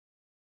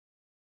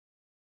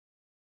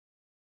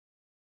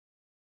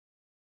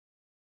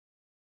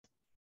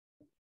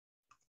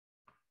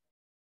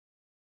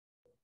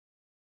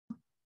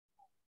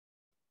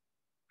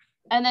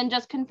And then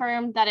just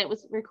confirm that it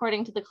was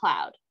recording to the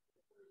cloud.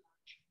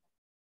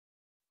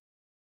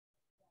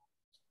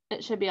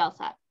 It should be all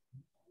set.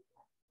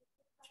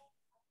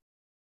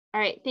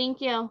 All right,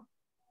 thank you.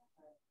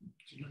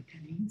 Do you know what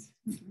that means?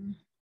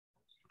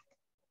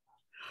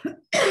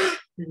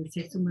 Does it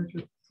say someone's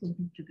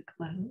recording to the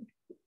cloud?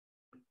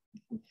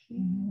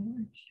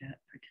 Chat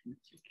for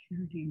tenant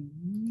security.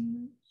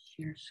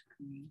 Share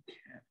screen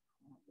chat.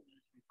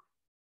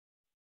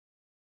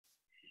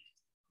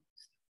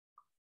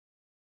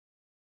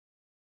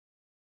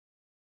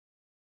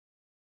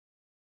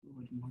 What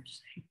would more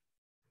say?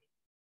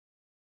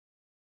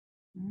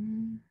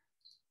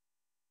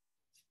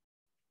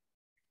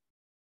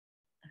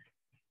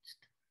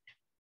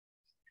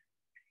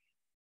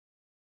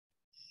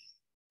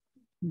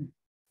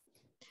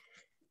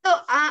 So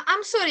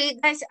I'm sorry,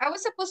 guys. I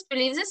was supposed to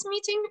leave this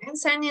meeting and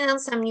sign in on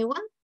some new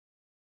one.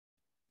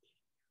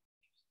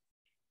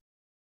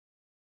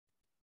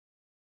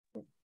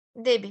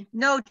 Debbie.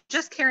 No,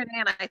 just Karen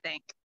Ann, I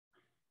think.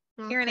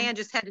 Okay. Karen Ann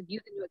just had to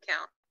use a new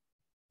account.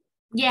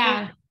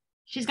 Yeah,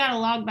 she's got to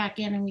log back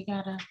in and we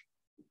gotta.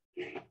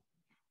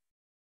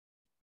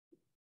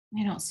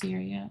 I don't see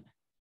her yet.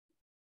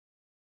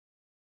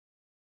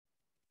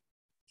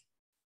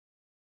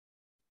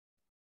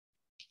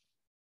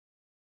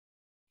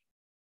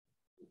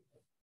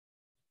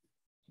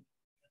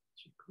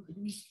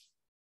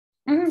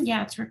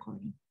 Yeah, it's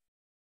recording.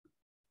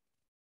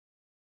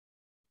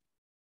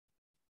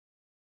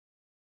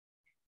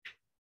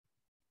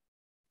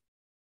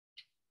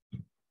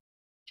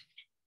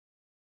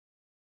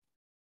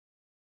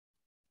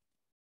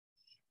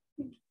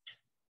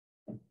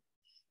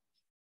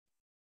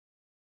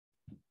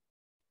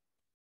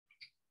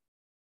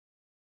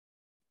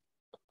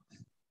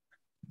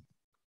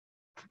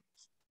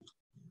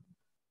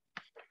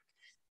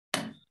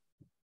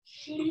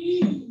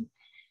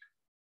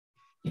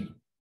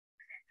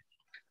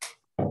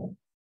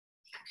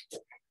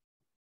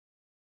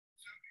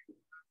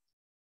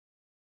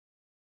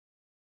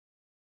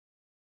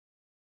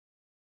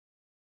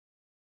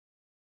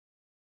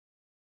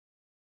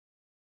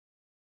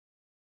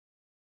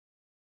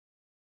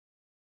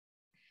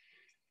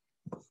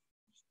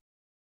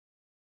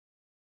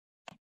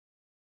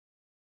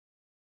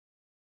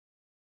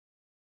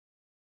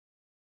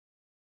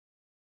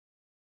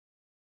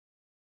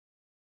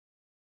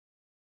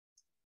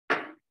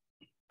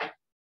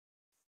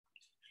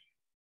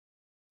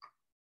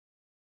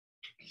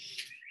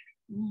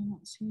 I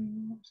don't see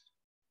her.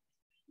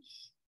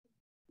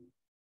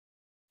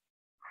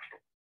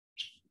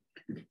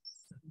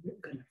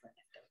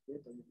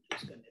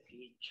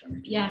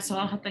 Yeah, so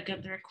I'll have to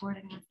get the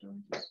recording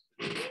afterwards.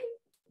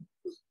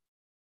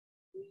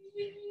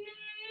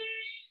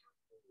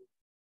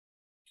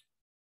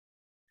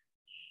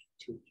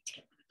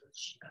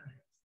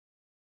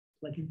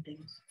 Plug-in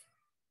things.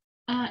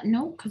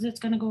 No, because it's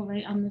gonna go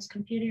right on this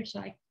computer.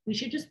 So we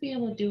should just be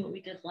able to do what we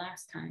did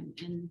last time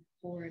and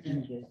forward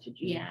it.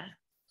 Yeah.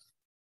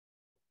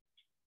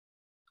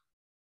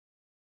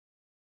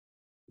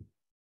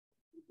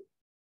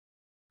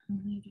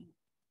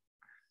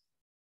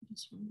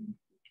 This one.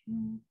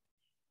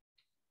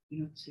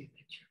 You don't see a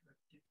picture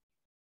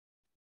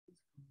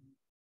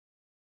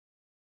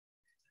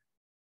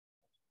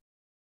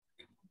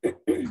right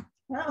there.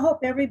 I hope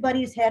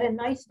everybody's had a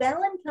nice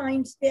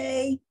Valentine's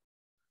Day.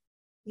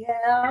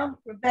 Yeah,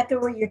 Rebecca,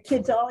 were your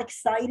kids all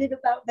excited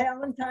about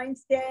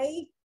Valentine's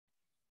Day?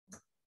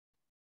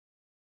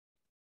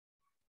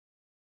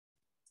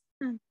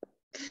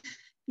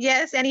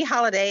 Yes, any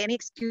holiday, any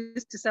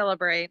excuse to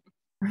celebrate.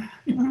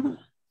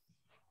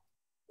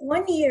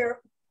 One year,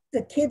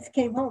 the kids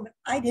came home and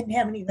I didn't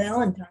have any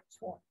Valentine's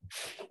for them.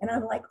 And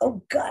I'm like,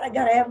 oh God, I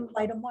gotta have them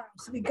by tomorrow.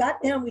 So we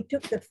got down, we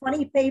took the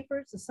funny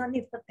papers, the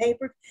Sunday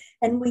papers,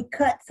 and we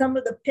cut some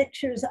of the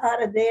pictures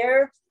out of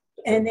there.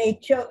 And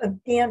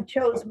Dan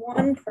chose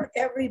one for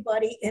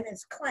everybody in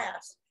his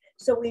class.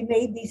 So we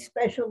made these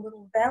special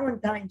little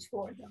Valentines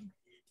for them.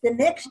 The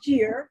next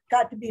year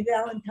got to be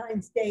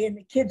Valentine's Day, and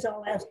the kids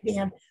all asked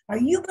Dan, are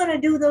you gonna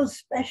do those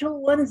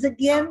special ones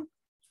again?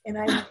 And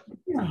I went,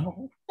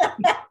 no. Last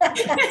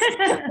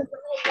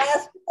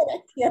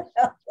minute, you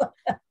know.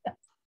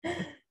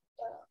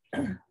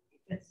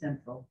 It's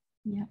simple.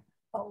 Yeah.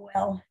 Oh,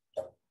 well.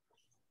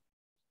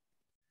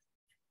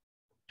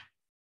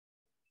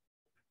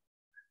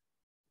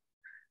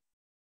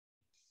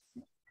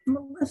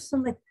 Melissa,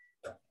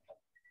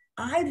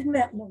 I've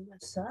met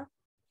Melissa.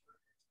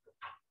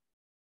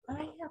 I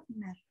have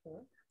met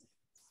her.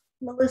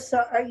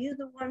 Melissa, are you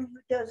the one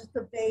who does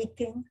the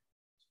baking?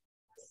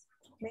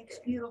 Makes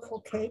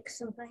beautiful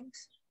cakes and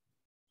things?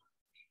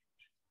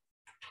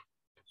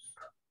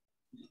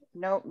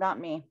 Nope, not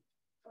me.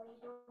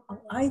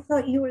 Oh, I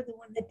thought you were the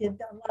one that did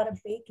a lot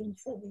of baking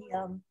for the,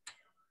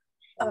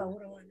 what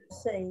do I want to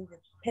say, the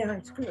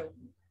parents group.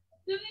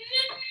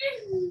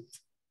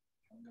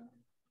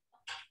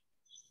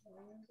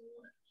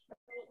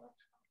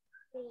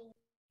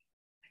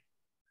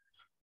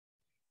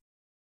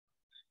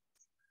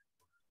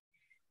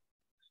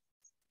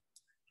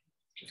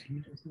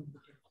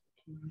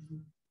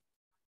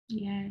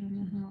 Yeah, I don't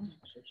know how.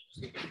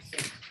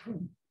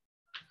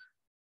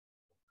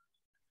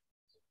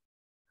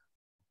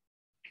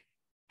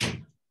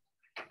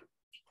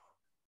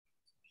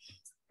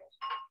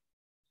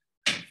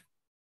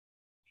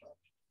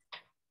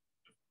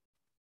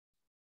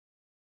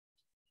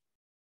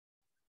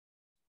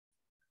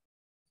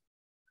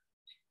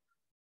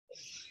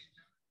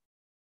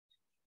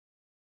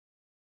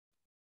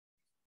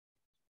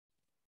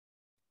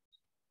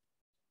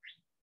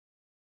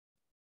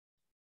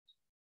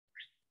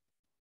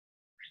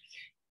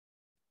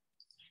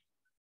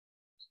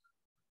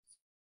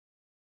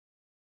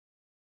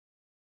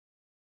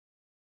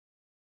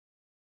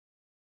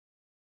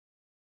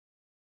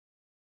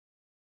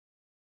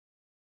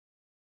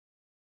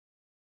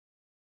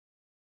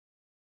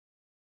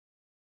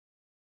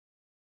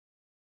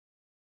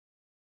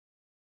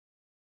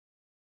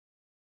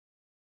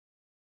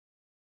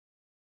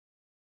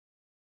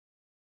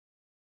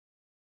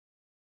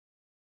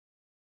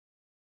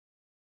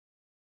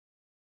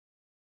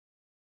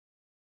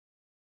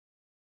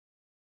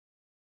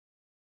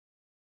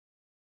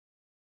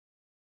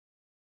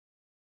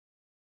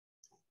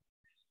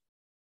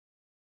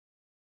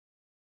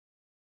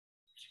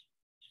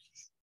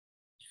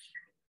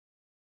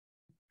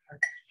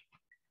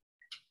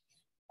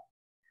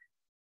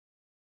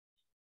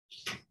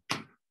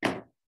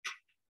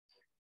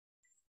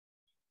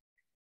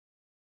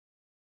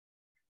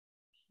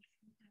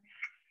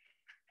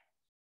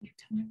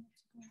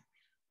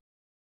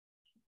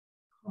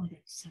 Oh,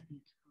 that's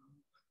 7:12.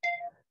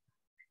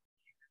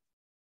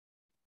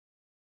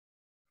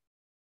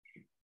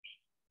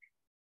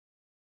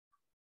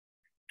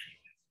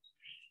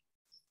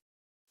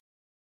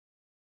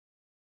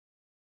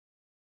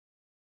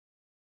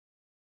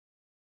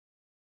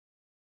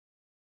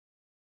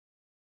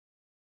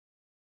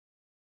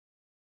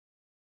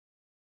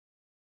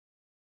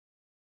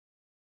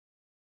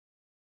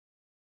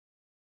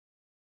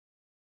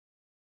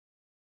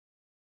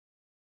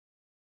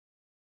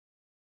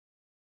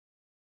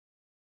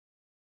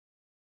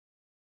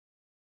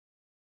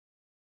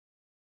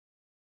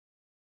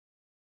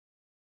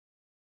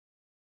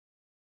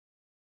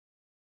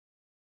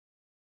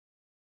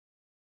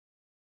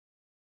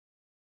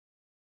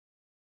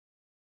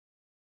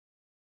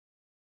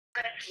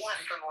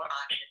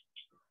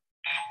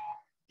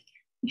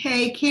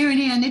 Hey,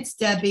 Karen Ann, it's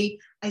Debbie.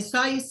 I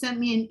saw you sent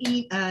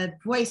me an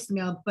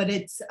voicemail, but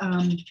it's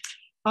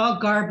all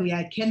garbly.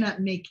 I cannot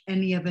make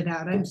any of it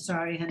out. I'm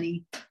sorry,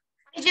 honey.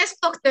 I just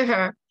talked to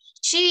her.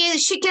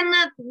 She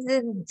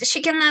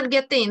cannot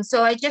get in,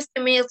 so I just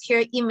mailed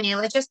her email.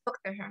 I just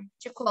talked to her.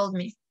 She called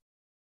me.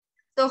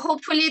 So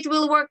hopefully it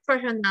will work for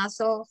her now.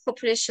 So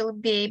hopefully she'll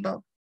be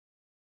able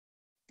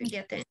to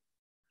get in.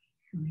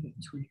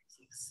 26%.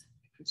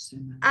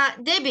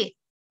 Debbie,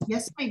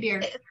 Yes, my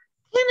dear. can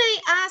I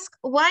ask,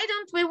 why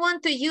don't we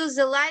want to use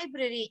the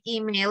library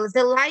email,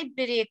 the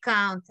library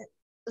account,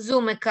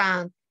 Zoom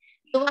account,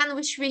 the one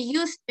which we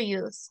used to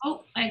use?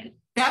 Oh,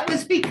 That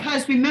was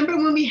because, remember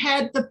when we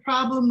had the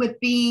problem with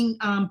being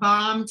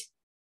bombed?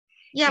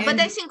 Yeah, but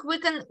And- I think we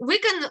can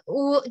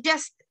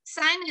just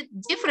sign it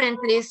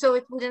differently so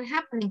it wouldn't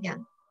happen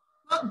again.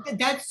 Well,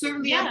 that's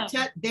certainly up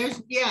to,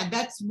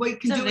 that's what you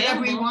can It's do whatever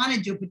you available. want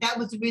to do, but that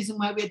was the reason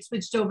why we had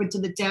switched over to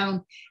the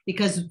town,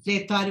 because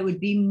they thought it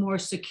would be more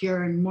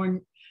secure and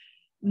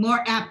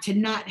more apt to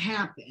not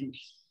happen.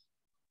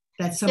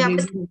 That somebody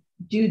but would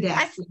do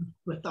that I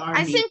with our.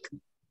 I think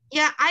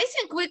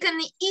we can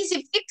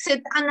easy fix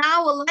it on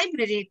our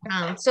library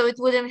account so it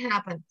wouldn't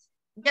happen.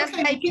 Just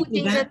Okay, by we can do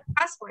putting the that.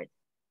 password.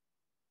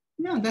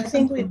 No, I that's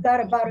think something. we've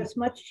got about as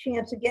much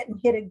chance of getting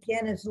hit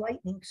again as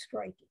lightning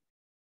striking.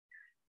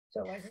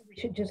 So I think we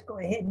should just go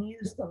ahead and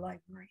use the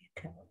library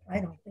account. I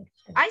don't think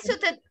it's gonna I thought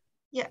that,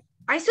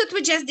 I thought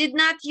we just did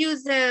not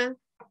use the.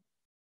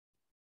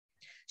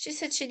 She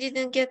said she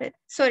didn't get it.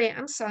 Sorry,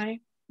 I'm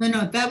sorry.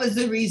 No, that was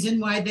the reason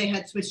why they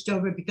had switched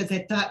over, because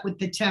I thought with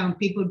the town,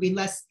 people would be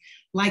less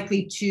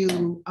likely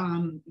to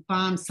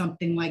bomb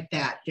something like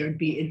that. It'd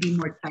be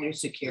more tighter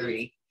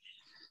security.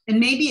 And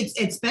maybe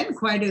it's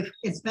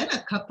been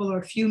a couple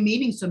or few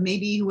meetings, so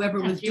maybe whoever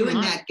A was few doing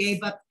that months.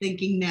 gave up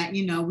thinking that,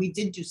 we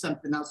did do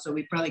something else, so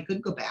we probably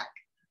could go back.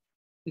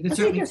 We could But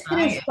they certainly just hit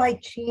try us it. by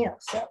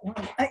chance that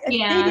one. They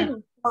Yeah.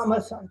 didn't bomb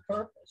us on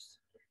purpose.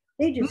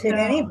 They just Who hit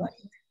knows?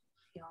 anybody. to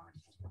be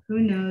honest. Who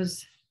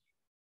knows?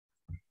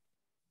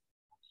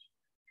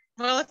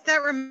 Well, if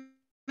that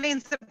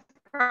remains the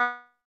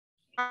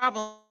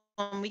problem,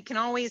 we can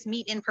always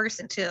meet in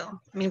person too.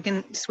 I mean, we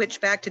can switch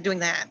back to doing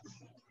that.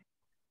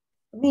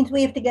 It means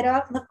we have to get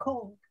out in the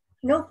cold.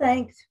 No,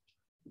 thanks.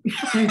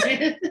 Thank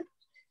you,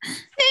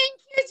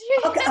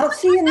 Okay, Gina. I'll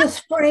see you in the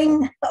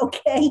spring,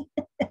 okay?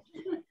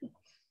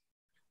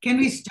 Can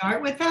we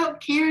start without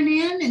Karen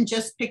Ann and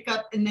just pick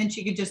up, and then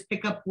she could just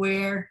pick up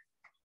where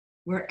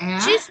we're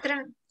at?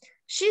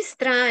 She's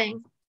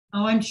trying.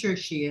 Oh, I'm sure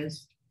she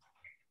is.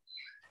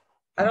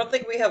 I don't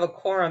think we have a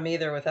quorum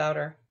either without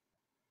her.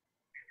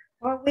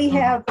 Well, we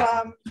have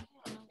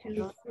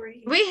 2,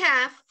 3. We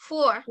have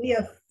 4, We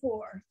have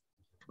 4.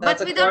 but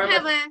That's a we don't quorum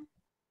have of- a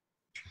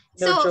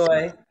No So,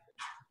 Joy.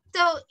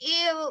 so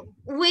if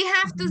we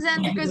have to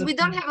then, because we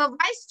don't have a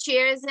vice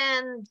chair,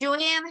 then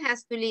Joanne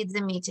has to lead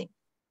the meeting.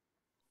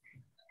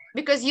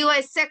 Because you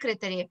are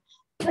secretary.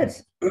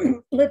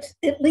 let's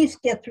at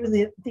least get through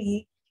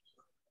the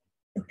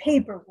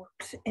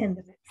paperwork end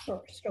of it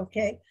first,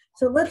 okay?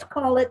 So let's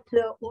call it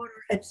to order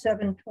at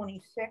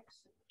 7:26.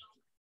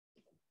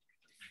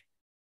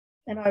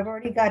 And I've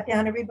already got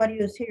down everybody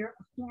who's here.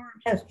 A quorum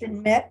has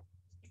been met.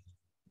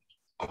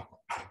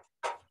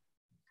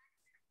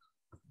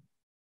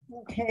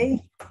 Okay,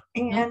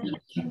 and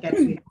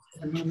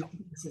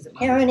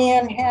Karen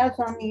Ann has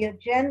on the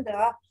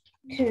agenda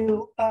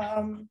to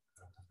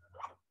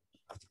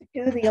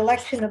do the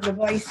election of the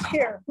vice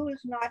chair, who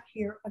is not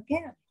here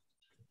again.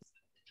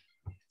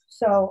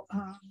 So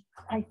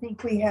I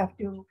think we have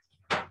to,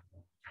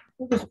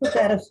 we'll just put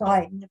that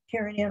aside. And if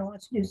Karen Ann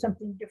wants to do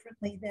something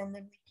differently, then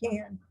we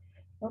can.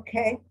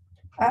 Okay.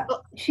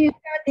 She's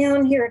got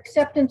down here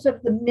acceptance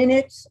of the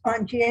minutes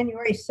on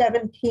January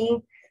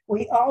 17th.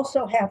 We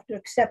also have to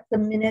accept the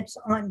minutes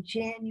on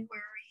January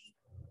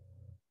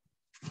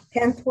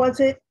 10th, was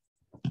it?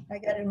 I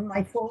got it in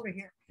my folder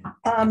here.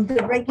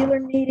 The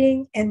regular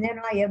meeting, and then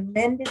I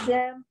amended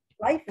them.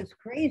 Life is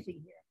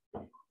crazy here.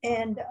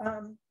 And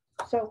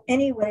so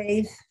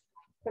anyways,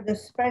 for the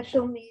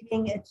special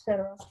meeting,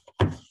 etc.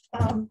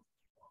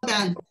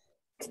 Done.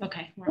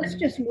 Okay. Let's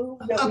just move.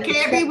 that we Okay,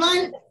 accept-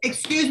 everyone,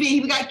 excuse me,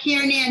 we got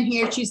Karen Ann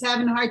here. She's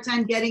having a hard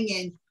time getting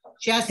in.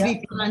 She has to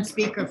be put on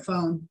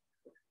speakerphone.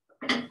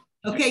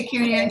 Okay,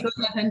 Karen Ann, go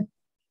ahead.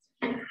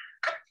 No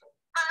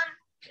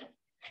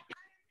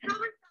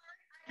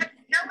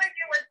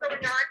idea what's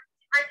going on.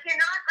 I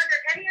cannot, under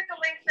any of the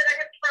links that I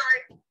have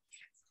tried,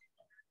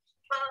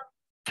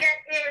 get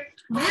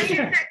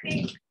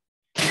in.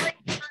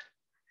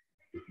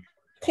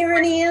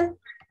 Karen Ann,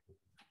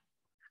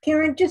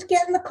 Karen, just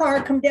get in the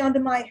car, come down to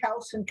my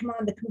house and come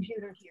on the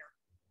computer here.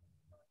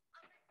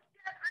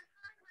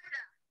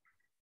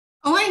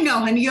 Oh, I know,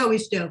 honey, you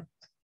always do.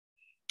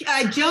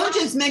 Joan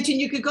just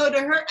mentioned you could go to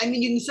her. I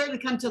mean, you can certainly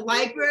come to the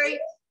library.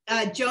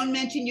 Joan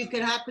mentioned you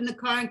could hop in the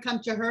car and come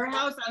to her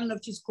house. I don't know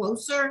if she's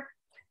closer.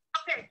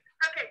 Okay.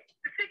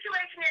 The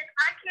situation is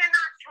I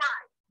cannot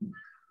drive.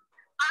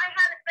 I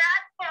had a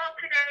bad fall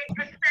today and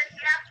spent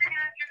the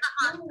afternoon in the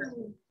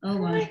hospital. Oh,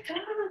 my. So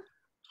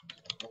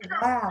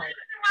Wow. I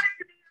really wanted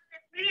to be at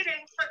this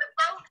meeting for the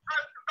vote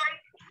of the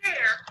vice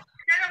chair.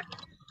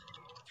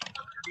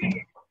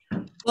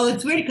 Well,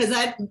 it's weird because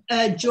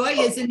Joy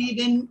isn't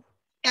even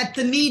at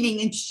the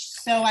meeting. And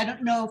so I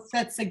don't know if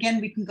that's, again,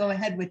 we can go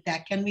ahead with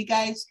that. Can we,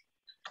 guys?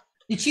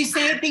 Did she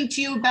say anything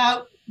to you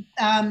about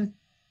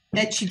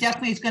that she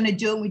definitely is going to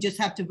do it? We just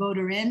have to vote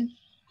her in?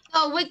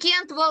 No, we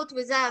can't vote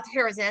without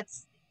her.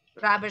 That's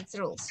Robert's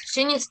rules.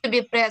 She needs to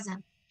be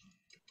present.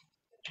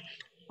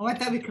 Oh, I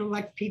thought we could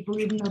elect people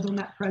even though they're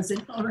not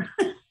present. Or,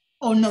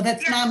 oh, no,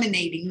 that's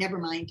nominating. Never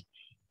mind.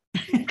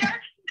 She wanted it,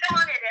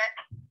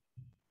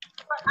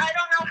 but I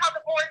don't know how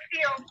the board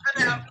feels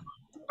about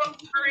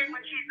voting her in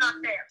when she's not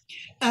there.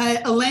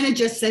 Elena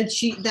just said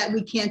that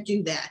we can't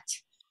do that.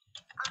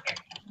 Okay.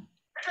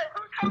 So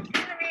who's hosting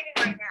the meeting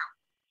right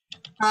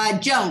now?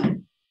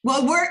 Joan,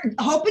 well, we're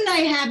hoping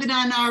I have it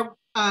on our,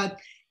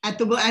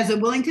 as a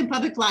Wellington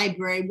Public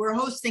Library, we're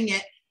hosting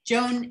it.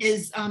 Joan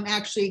is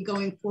actually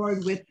going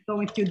forward with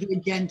going through the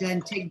agenda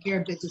and taking care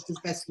of business as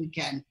best we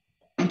can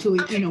until we,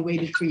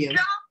 waited for you. Joan,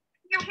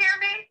 you hear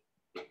me?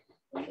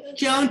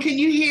 Joan, can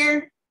you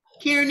hear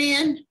Karen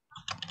Ann?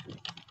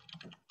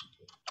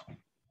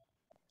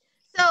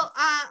 So, hold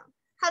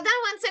on 1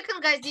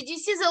 second, guys. Did you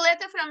see the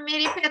letter from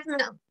Mary Pat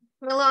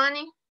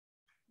Maloney?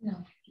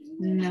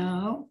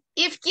 No.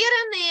 If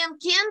Karen Ann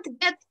can't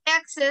get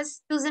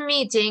access to the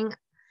meeting,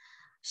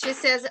 she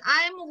says,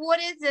 I'm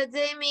worried that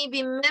there may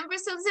be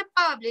members of the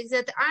public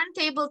that aren't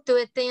able to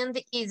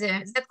attend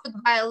either. That could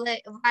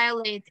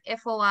violate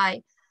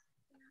FOI.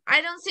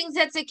 I don't think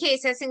that's the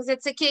case. I think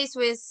that's the case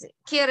with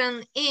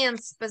Karen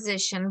Ann's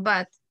position,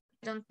 but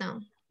I don't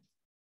know.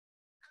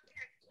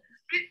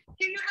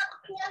 Do you have a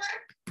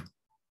quorum?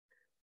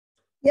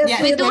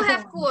 Yes, We do have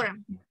have one.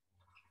 quorum.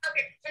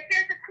 Okay, if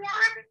there's a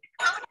quorum,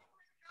 I'll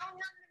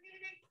run the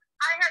meeting.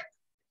 I had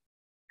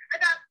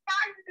about 5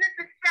 minutes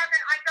of 7.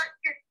 I got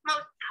this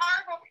most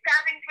horrible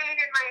stabbing pain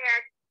in my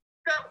head.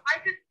 So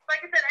I just,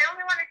 like I said, I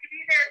only wanted to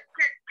be there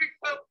to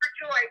vote for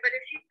Joy, but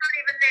if she's not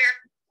even there,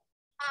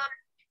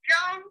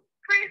 Joan,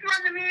 please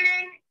run the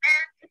meeting,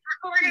 and it's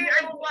recording.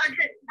 I will watch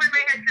it when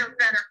my head feels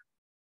better.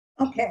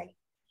 Okay.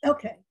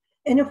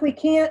 And if we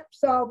can't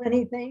solve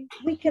anything,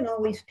 we can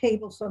always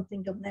table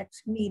something till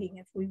next meeting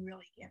if we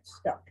really get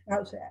stuck.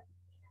 How's that?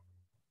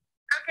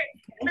 Okay,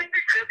 the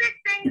two big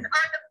things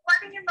are the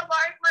flooding in the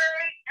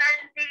library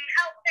and the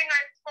health thing I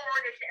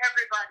forwarded to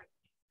everybody.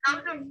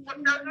 Those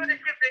are the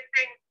two big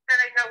things that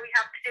I know we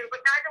have to do,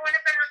 but neither one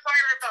of them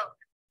require a vote.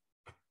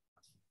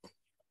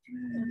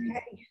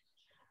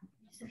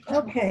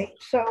 Okay,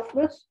 so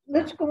let's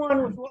go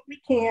on with what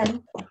we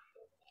can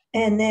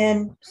and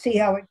then see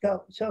how it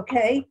goes,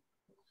 okay?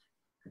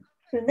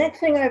 So the next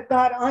thing I've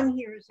got on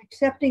here is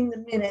accepting the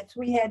minutes.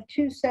 We had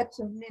 2 sets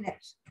of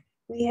minutes.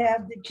 We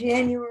have the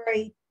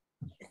January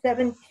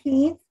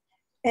 17th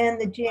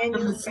and the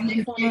January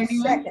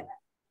 22nd.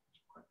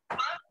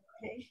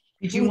 Okay.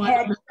 Did you We want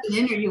had- to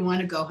listen in or you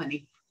want to go,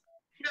 honey?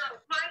 No,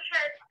 my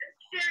head,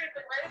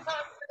 seriously, right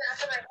across the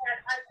back of my head,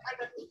 I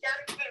got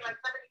dedicated like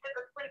somebody took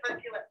a sleeper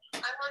to it. I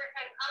want to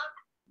hang up,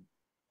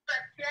 but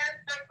Dad,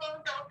 my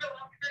phone don't go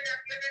up straight up.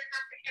 You're gonna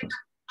have to hang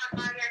up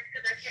on my end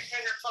because I can't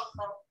hang up phone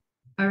call.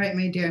 All right,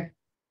 my dear.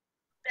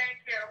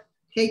 Thank you.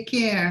 Take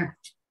care.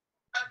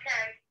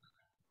 Okay,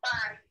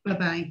 bye.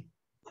 Bye-bye.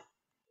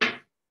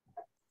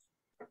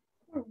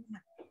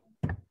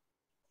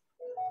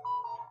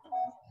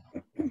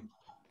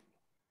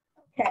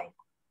 Okay,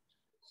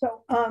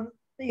 so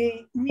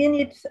the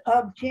minutes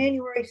of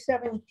January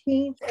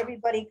 17th,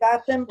 everybody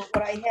got them, but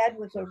what I had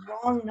was a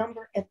wrong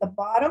number at the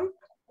bottom.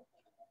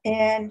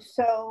 And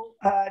so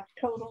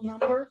total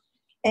number,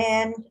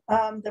 and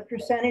the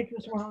percentage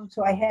was wrong,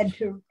 so I had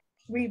to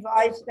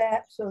revise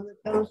that so that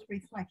those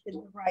reflected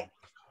the right.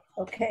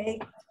 Okay,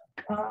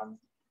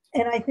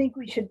 and I think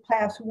we should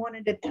pass one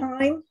at a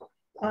time.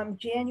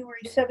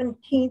 January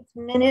 17th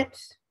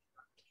minutes.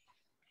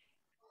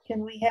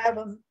 Can we have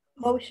a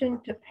motion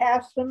to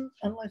pass them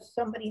unless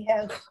somebody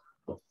has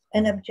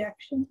an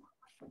objection?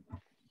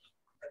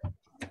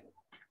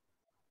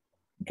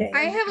 Okay.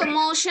 I have a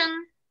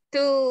motion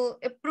to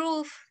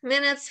approve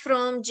minutes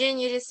from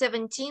January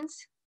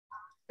 17th,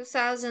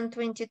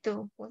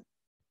 2022.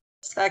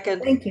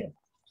 Second, Thank you.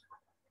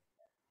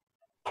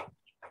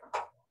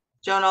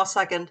 Joan, I'll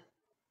second.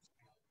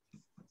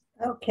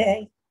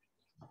 Okay.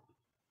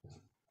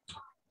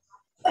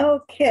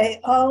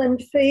 Okay, all in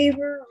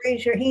favor,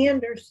 raise your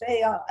hand or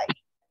say aye.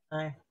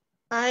 Aye.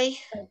 Aye.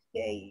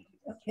 Okay,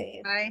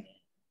 okay. Aye.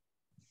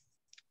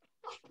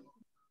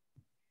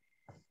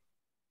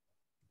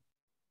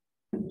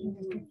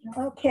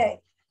 Okay,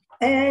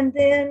 and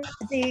then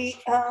the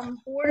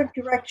Board of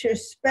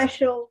Directors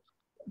special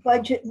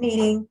budget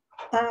meeting,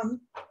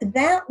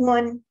 that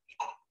one,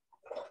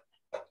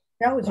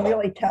 that was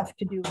really tough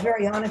to do,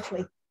 very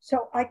honestly.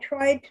 So I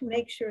tried to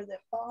make sure that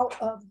all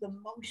of the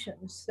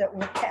motions that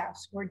were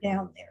passed were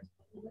down there.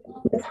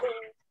 Who's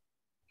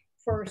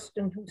first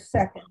and who's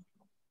second,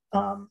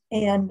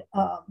 and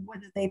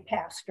whether they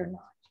passed or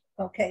not.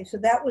 Okay, so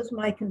that was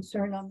my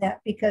concern on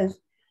that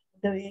because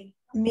the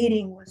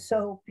meeting was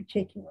so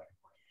particular.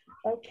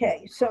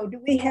 Okay, so do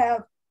we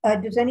have,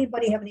 does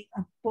anybody have any,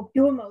 we'll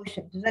do a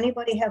motion. Does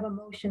anybody have a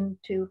motion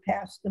to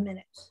pass the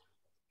minutes?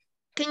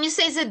 Can you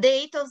say the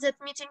date of that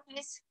meeting,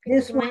 please?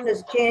 This one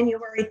is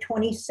January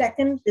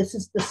 22nd. This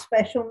is the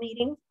special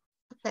meeting.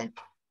 Okay.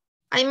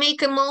 I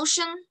make a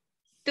motion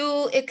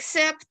to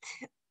accept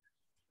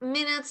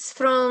minutes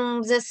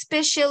from the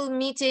special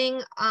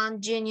meeting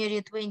on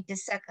January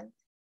 22nd,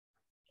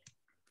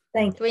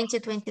 Thank you.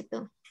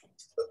 2022.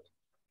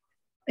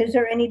 Is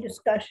there any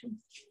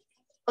discussion?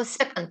 Or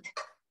second.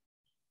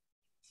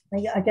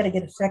 I gotta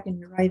get a second,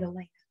 you're right,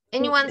 Elaine.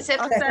 Anyone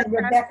second? Second,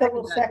 Rebecca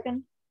will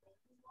second.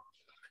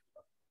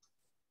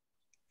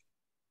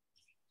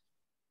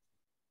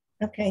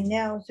 Okay,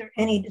 now is there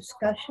any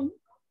discussion?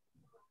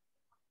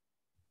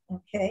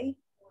 Okay.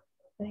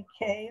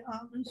 Okay,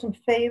 all those in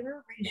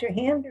favor, raise your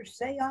hand or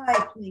say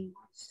aye, please.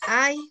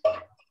 Aye.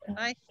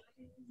 Aye.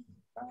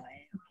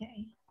 Aye,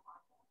 okay.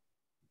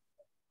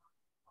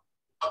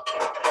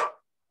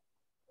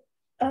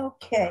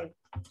 Okay,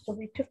 so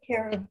we took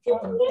care of that.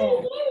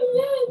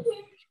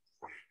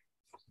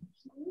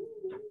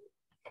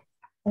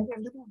 Are there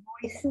little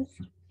voices?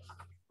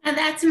 And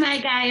that's my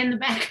guy in the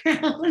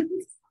background.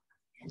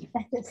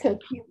 That's so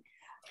cute.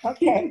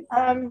 Okay,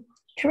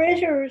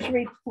 treasurer's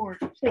report,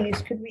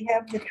 please. Could we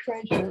have the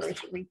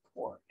treasurer's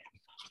report?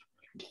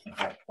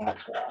 I've got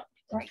that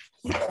right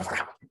here.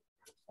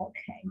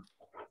 Okay.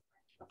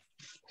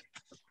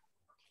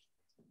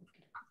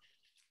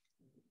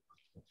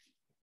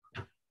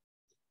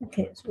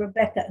 Okay, it's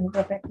Rebecca and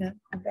Rebecca.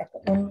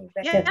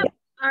 Yeah.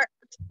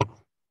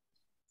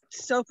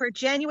 So for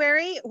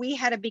January, we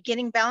had a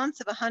beginning balance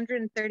of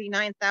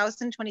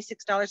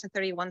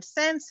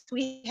 $139,026.31.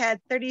 We had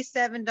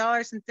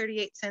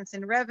 $37.38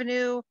 in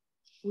revenue.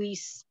 We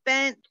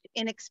spent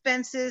in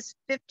expenses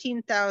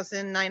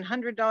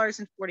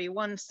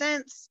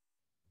 $15,900.41,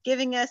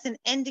 giving us an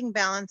ending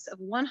balance of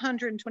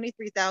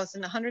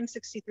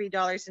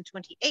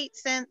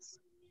 $123,163.28.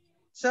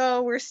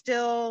 So we're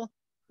still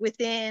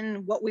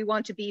within what we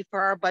want to be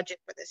for our budget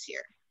for this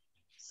year.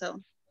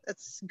 So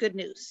that's good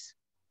news.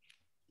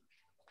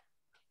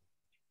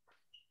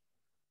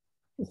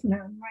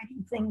 Now I'm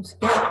writing things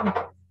down.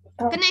 Can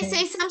I Okay.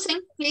 say something,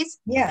 please?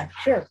 Yeah,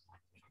 sure.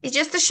 It's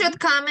just a short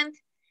comment.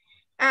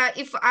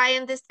 If I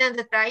understand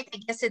it right, I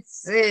guess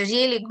it's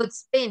really good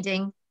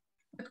spending,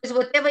 because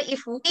whatever,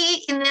 if we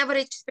in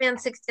average spend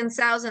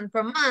 16,000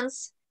 per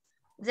month,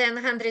 then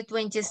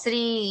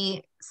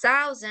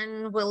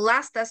 123,000 will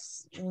last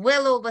us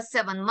well over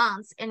 7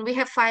 months, and we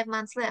have 5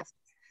 months left.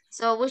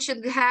 So we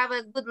should have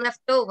a good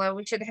leftover.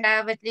 We should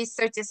have at least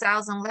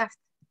 30,000 left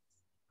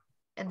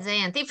at the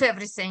end, if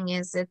everything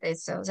is it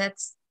is. So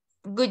that's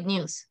good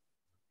news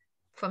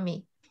for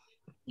me.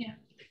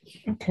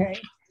 Okay.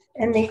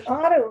 And the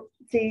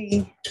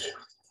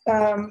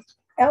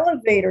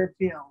elevator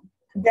bill,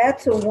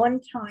 that's a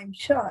one-time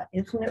shot,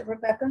 isn't it,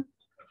 Rebecca?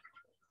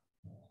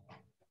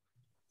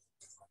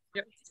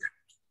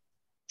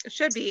 It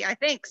should be, I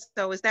think.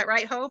 So is that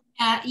right, Hope?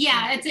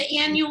 Yeah, it's an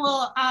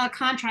annual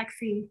contract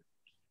fee.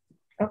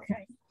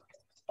 Okay.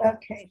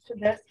 Okay, so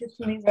that's just,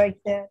 let me write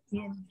that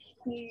in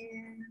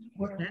here.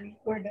 Where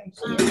did I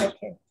see it?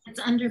 Okay. It's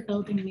under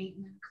building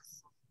maintenance.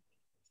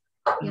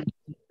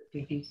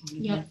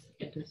 Yep.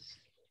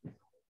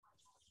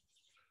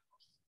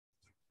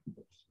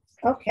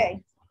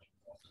 Okay.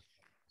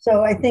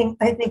 So I think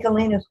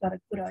Elena's got a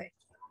good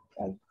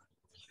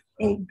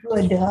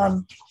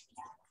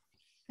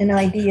an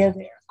idea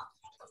there.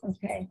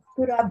 Okay,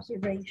 good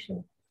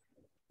observation.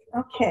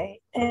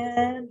 Okay,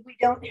 and we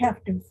don't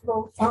have to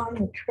vote on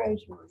the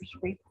treasurer's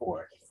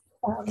report.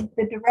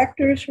 The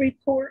director's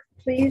report,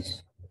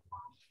 please.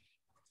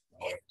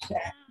 Where's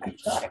that? I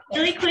thought it was.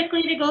 Really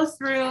quickly to go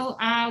through,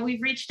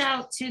 we've reached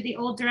out to the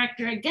old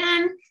director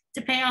again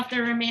to pay off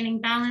the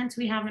remaining balance.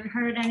 We haven't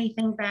heard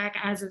anything back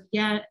as of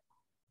yet.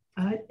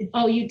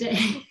 Oh, you did?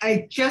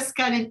 I just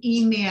got an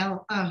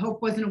email.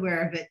 Hope wasn't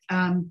aware of it.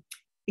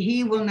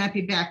 He will not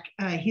be back.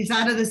 He's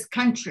out of this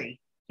country.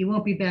 He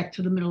won't be back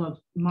till the middle of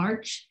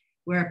March,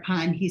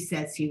 whereupon he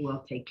says he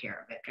will take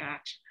care of it.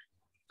 Gotcha.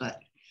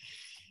 But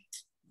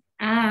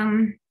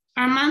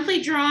our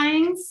monthly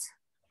drawings,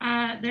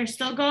 they're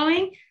still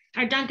going.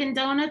 Our Dunkin'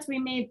 Donuts, we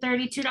made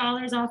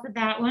 $32 off of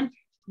that one.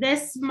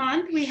 This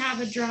month we have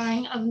a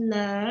drawing of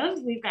love.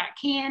 We've got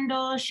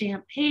candles,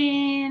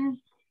 champagne,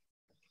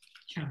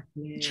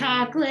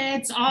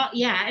 chocolates, all,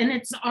 yeah, and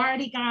it's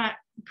already got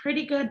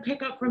pretty good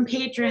pickup from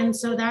patrons,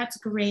 so that's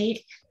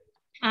great.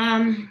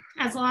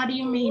 As a lot of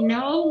you may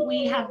know,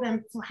 we have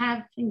been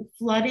having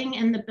flooding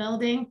in the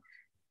building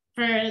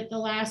for the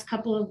last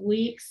couple of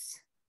weeks.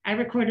 I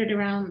recorded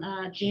around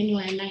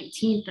January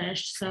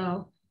 19th-ish,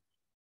 so.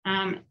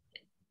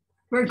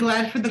 We're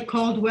glad for the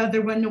cold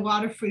weather when the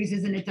water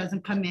freezes and it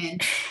doesn't come in,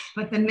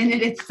 but the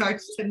minute it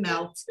starts to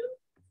melt.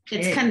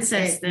 It's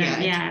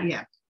consistent,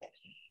 yeah.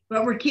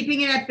 But we're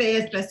keeping it at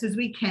bay as best as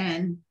we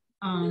can.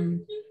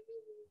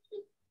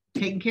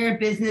 Taking care of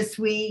business.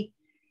 We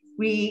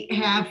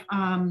have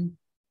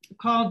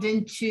called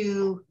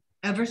into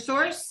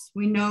Eversource.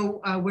 We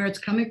know where it's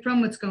coming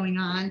from, what's going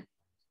on.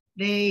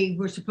 They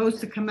were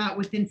supposed to come out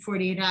within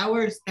 48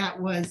 hours.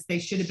 They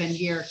should have been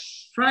here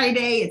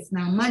Friday. It's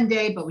now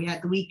Monday, but we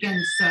had the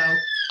weekend. So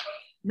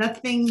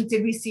nothing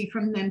did we see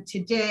from them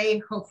today.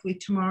 Hopefully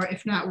tomorrow.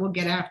 If not, we'll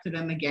get after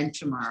them again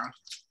tomorrow.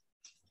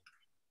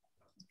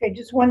 Okay,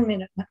 just 1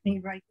 minute. Let me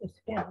write this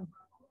down.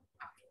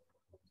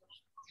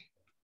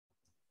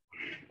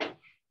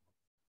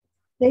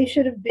 They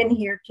should have been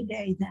here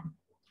today then.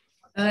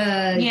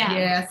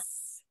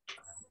 Yes.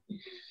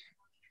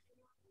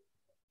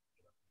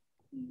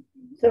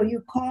 So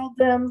you called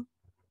them?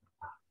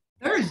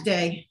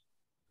 Thursday.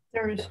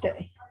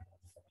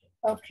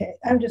 Okay,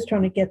 I'm just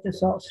trying to get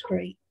this all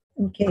straight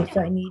in case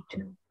I need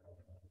to.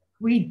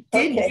 We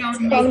did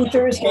on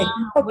Thursday.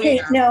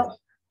 Okay, now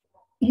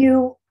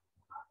you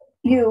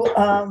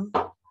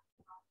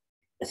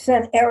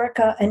sent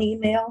Erica an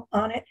email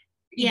on it?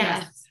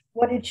 Yes.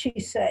 What did she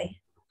say?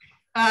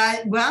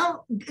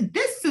 Well,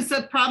 this is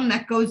a problem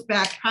that goes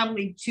back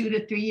probably 2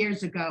 to 3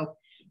 years ago.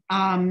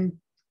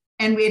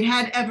 And we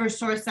had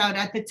Eversource out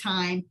at the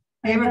time.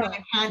 They were going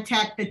to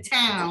contact the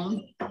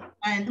town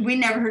and we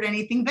never heard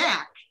anything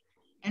back.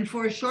 And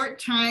for a short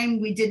time,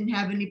 we didn't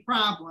have any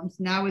problems.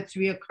 Now it's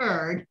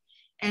reoccurred.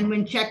 And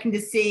when checking to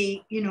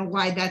see,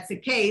 why that's the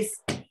case,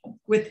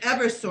 with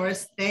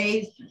Eversource,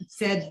 they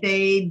said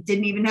they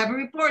didn't even have a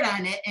report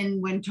on it.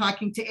 And when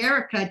talking to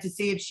Erica to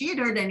see if she had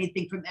heard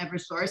anything from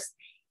Eversource,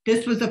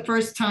 this was the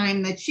first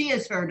time that she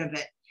has heard of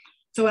it.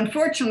 So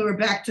unfortunately, we're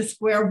back to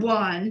square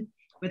one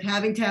with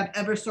having to have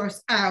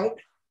Eversource out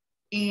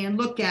and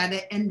look at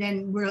it. And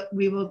then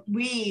we will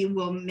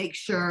make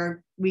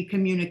sure we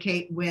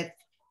communicate with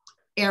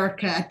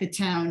Erica at the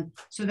town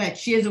so that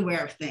she is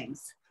aware of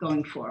things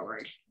going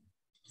forward.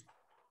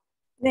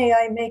 May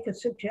I make a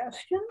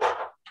suggestion?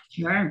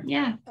 Sure.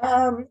 Yeah.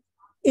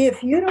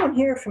 If you don't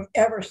hear from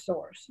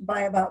Eversource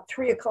by about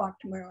 3 o'clock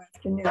tomorrow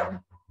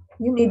afternoon,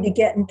 you need to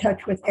get in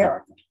touch with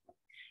Erica.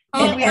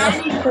 Oh, and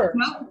ask her.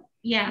 No,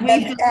 Yeah.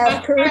 And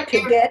ask her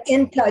to get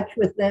in touch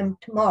with them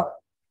tomorrow.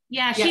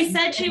 Yeah, she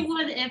said she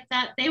would, if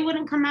they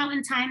wouldn't come out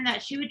in time,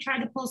 that she would try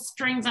to pull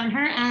strings on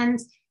her end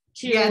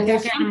to. Yeah,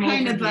 there's some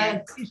kind of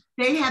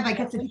they have, I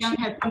guess the town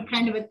has some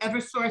kind of an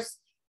Eversource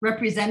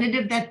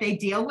representative that they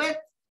deal with.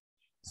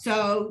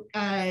 So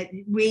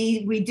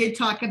we did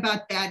talk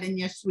about that, and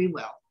yes, we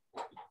will.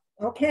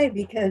 Okay,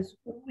 because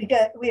we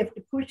have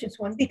to push this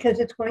one because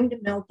it's going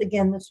to melt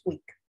again this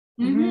week.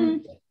 Mm-hmm.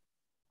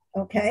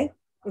 Okay,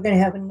 we're going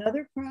to have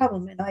another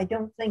problem, and I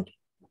don't think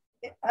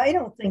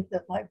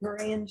that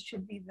librarians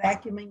should be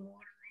vacuuming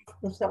water off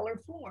the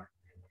cellar floor.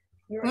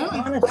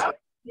 Honestly,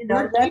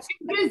 that's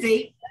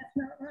busy. That's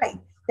not right.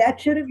 That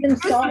should have been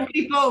solved.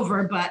 Keep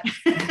over, but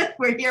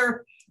we're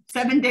here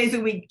 7 days a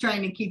week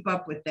trying to keep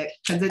up with it.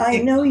 I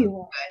know you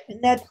are,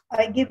 and that's,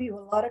 I give you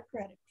a lot of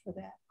credit for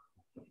that.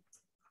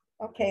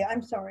 Okay,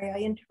 I'm sorry, I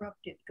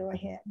interrupted. Go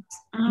ahead.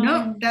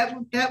 No, that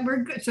we're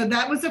good. So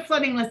that was a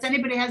flooding list.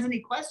 Anybody has any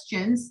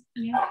questions?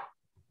 Yeah.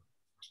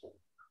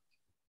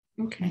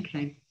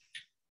 Okay.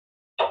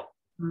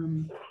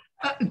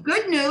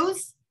 Good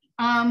news.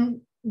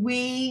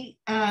 We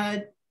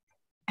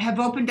have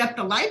opened up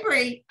the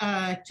library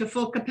to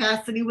full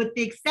capacity with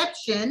the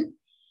exception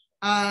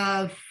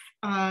of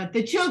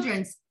the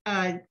children's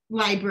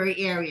library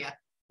area.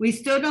 We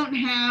still don't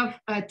have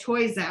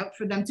toys out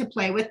for them to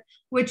play with,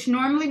 which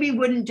normally we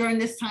wouldn't during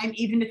this time,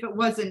 even if it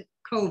wasn't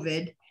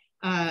COVID,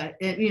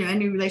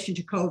 any relation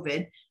to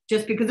COVID,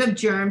 just because of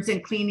germs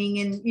and cleaning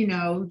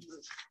and,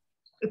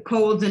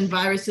 colds and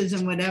viruses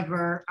and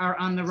whatever are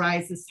on the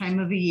rise this time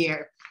of the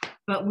year.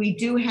 But we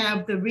do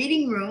have the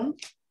reading room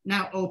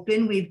now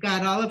open. We've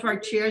got all of our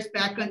chairs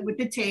back on with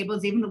the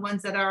tables, even the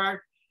ones that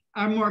are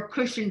our more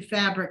cushioned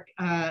fabric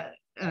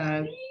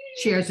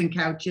chairs and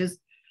couches.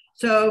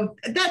 So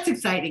that's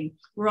exciting.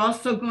 We're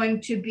also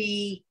going to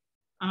be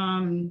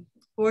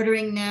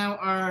ordering now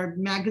our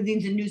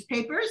magazines and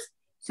newspapers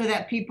so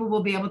that people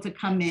will be able to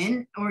come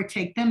in or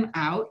take them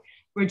out.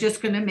 We're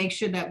just going to make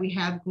sure that we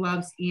have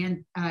gloves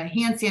and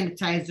hand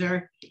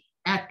sanitizer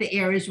at the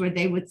areas where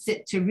they would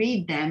sit to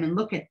read them and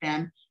look at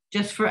them,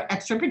 just for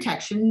extra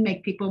protection,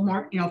 make people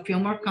more, feel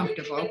more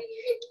comfortable.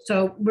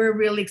 So we're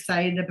really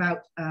excited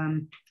about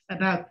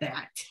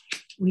that.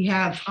 We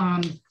have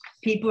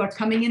people are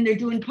coming in, they're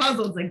doing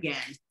puzzles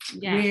again.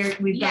 Yeah.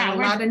 We've got a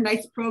lot of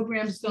nice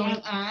programs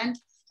going on.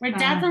 We're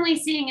definitely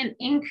seeing an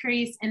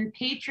increase in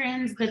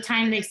patrons, the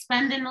time they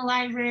spend in the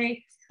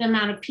library, the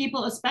amount of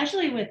people,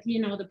 especially with,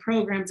 the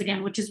programs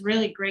again, which is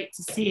really great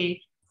to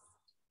see.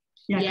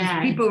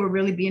 Yeah. People were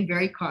really being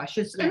very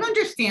cautious and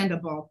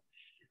understandable.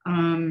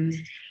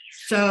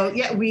 So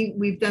yeah,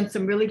 we've done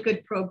some really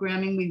good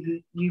programming.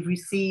 We've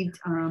received,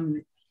 a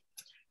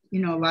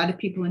lot of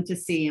people in to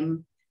see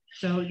him.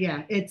 So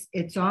yeah,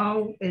 it's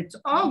all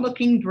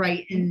looking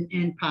bright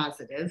and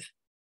positive.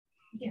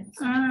 Yes.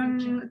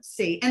 Let's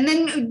see. And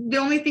then the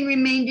only thing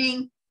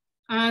remaining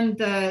on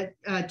the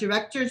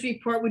director's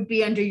report would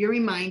be under your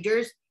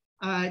reminders.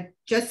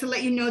 Just to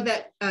let you know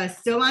that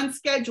still on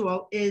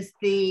schedule is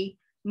the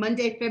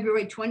Monday,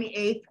 February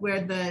 28th,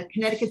 where the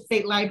Connecticut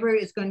State Library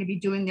is going to be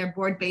doing their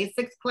board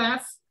basics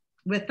class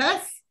with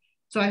us.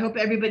 So I hope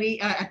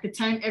everybody, at the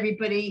time,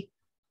 everybody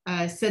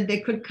said they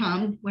could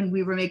come when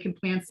we were making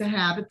plans to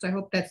have it. So I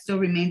hope that still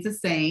remains the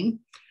same.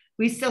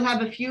 We still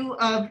have a few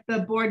of the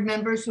board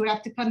members who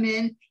have to come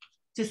in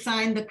to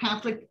sign the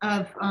conflict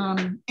of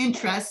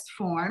interest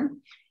form.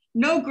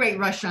 No great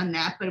rush on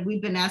that, but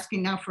we've been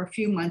asking now for a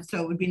few months.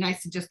 So it would be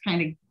nice to just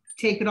kind of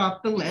take it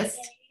off the list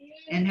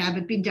and have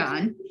it be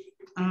done.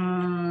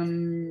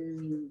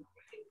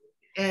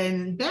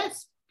 And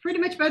that's pretty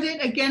much about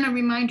it. Again, a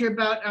reminder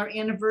about our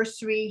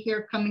anniversary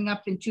here coming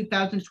up in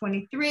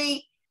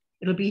 2023.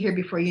 It'll be here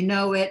before you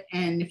know it.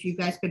 And if you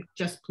guys could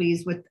just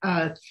please with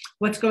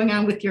what's going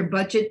on with your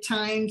budget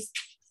times,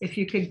 if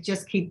you could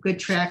just keep good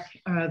track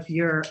of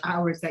your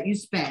hours that you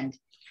spend,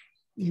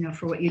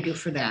 for what you do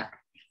for that.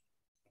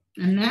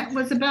 And that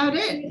was about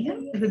it.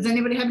 Does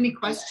anybody have any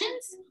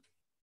questions?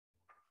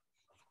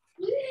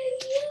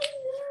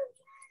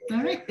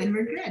 All right, then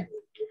we're good.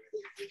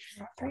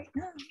 Right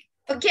now.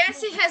 Oh,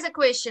 Cassie has a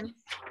question.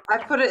 I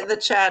put it in the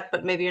chat,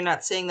 but maybe you're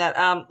not seeing that.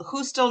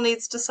 Who still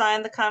needs to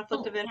sign the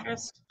conflict of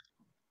interest?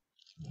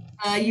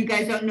 You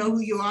guys don't know who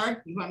you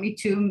are? You want me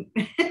to?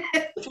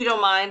 If you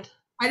don't mind.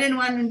 I didn't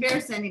want to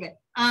embarrass anybody.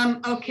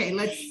 Okay,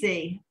 let's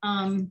see.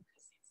 I'd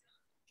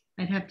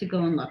have to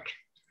go and look.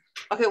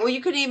 Okay, well,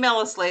 you could email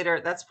us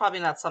later. That's probably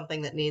not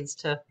something that needs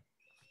to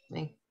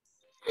me.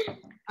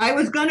 I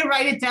was going to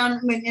write it down,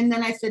 and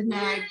then I said, no,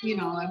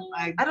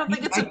 I don't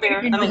think it's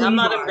embarrassing. I mean, I'm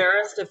not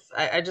embarrassed if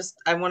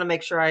I want to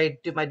make sure I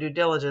do my due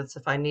diligence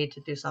if I need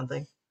to do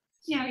something.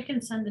 Yeah, I can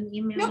send an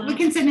email. No, we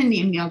can send an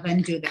email,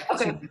 then do that.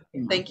 Okay,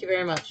 thank you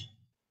very much.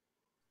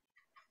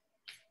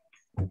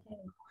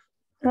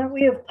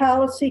 We have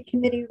policy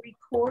committee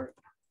report.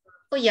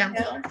 Oh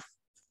yeah.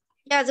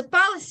 Yeah, the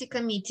policy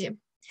committee.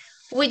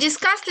 We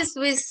discussed this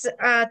with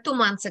 2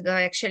 months ago,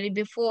 actually,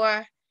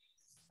 before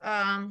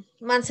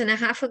months and a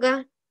half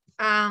ago,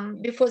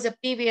 before the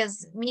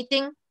previous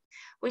meeting.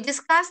 We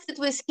discussed it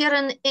with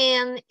Karen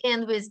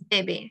and with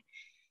Debbie,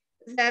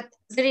 that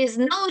there is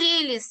no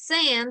really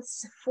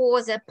sense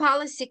for the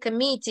policy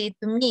committee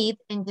to meet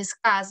and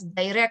discuss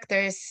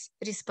directors'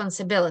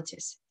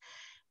 responsibilities,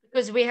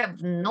 because we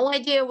have no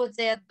idea what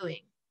they're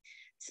doing.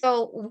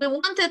 So we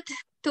wanted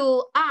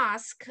to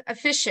ask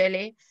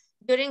officially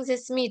during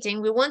this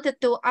meeting, we wanted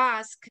to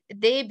ask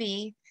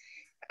Debbie,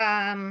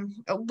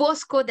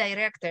 both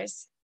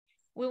co-directors,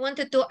 we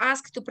wanted to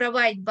ask to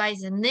provide by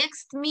the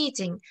next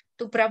meeting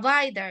to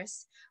provide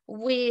us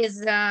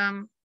with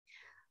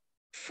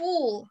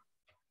full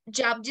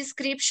job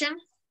description,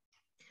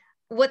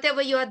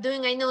 whatever you are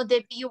doing. I know,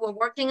 Debbie, you were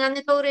working on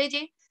it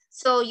already.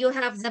 So you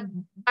have the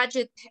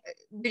budget.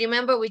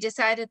 Remember, we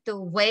decided to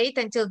wait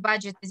until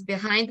budget is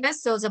behind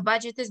us. So the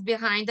budget is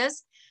behind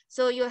us.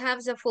 So you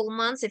have the full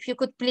months. If you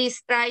could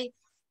please try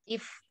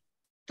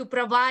to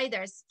provide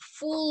us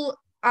full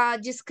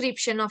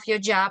description of your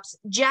jobs,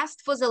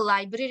 just for the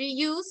library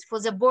use,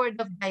 for the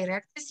board of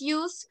directors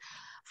use,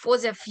 for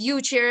the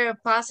future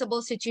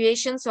possible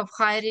situations of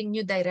hiring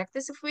new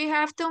directors if we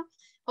have to.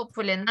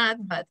 Hopefully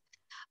not, but.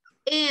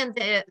 And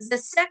the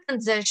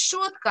second, the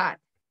shortcut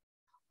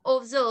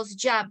of those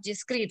job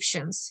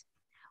descriptions,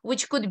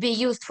 which could be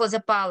used for the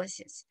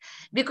policies.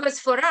 Because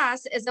for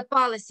us as a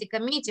policy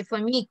committee, for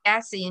me,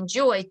 Cassie and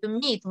Joy to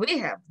meet, we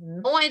have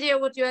no idea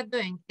what you are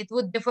doing. It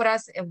would be for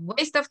us a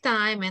waste of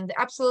time and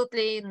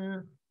absolutely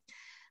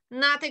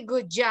not a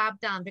good job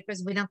done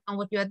because we don't know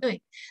what you are doing.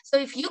 So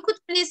if you could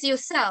please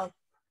yourself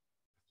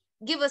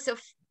give us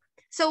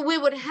so we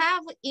would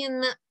have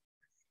in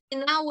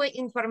our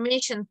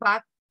information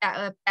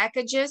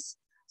packages,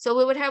 so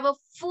we would have a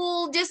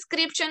full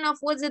description of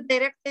what the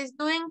director is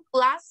doing,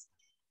 plus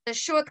the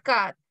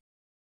shortcut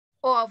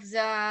of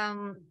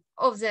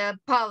the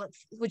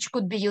policy, which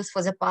could be used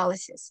for the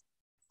policies.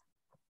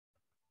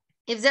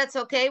 If that's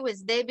okay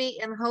with Debbie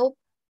and Hope.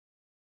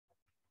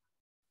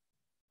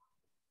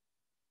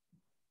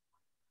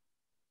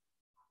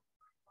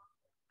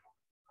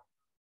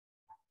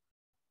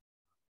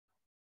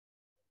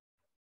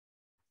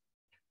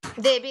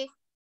 Debbie.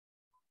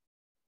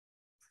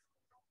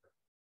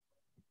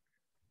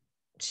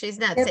 She's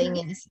not saying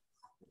anything.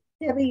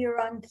 Debbie,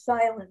 you're on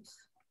silence.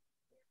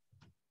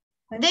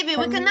 Debbie,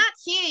 we cannot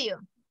hear you.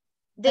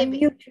 Debbie.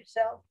 Unmute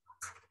yourself.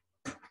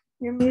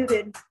 You're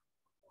muted.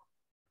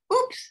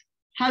 Oops.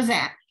 How's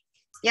that?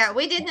 Yeah,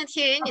 we didn't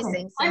hear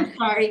anything. Okay. So. I'm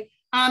sorry.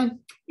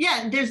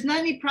 Yeah, there's not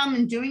any problem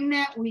in doing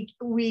that. We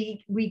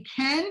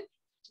can.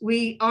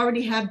 We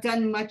already have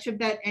done much of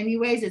that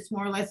anyways. It's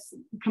more or less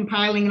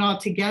compiling it all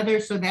together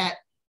so that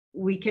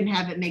we can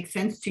have it make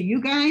sense to you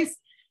guys.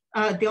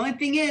 The only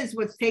thing is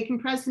what's taking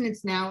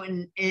precedence now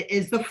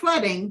is the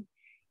flooding.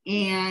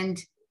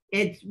 And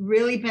it's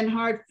really been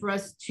hard for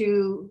us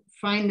to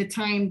find the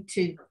time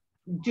to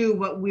do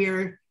what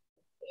we're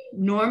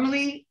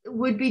normally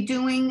would be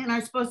doing and are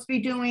supposed to be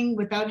doing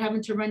without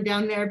having to run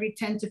down there every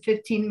 10 to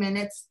 15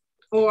 minutes.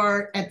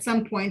 Or at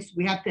some points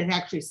we have to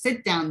actually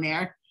sit down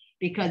there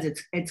because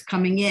it's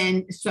coming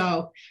in.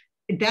 So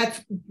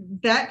that's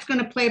going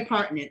to play a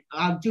part in it.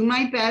 I'll do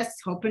my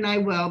best, hoping I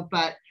will,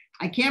 but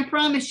I can't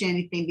promise you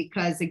anything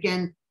because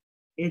again,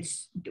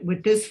 it's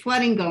with this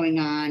flooding going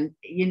on,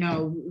 you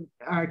know,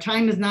 our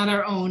time is not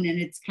our own and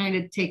it's kind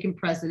of taking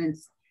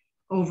precedence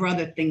over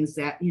other things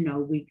that, you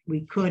know,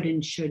 we could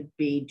and should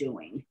be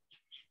doing.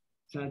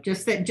 So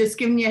just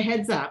giving you a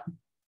heads up.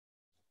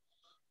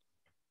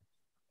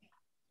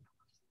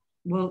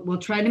 We'll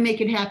try to make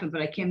it happen,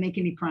 but I can't make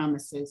any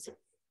promises.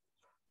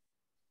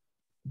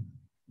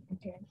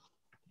 Okay.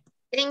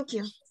 Thank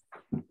you.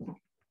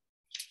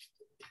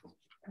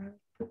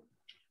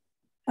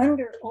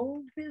 Under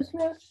old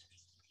business,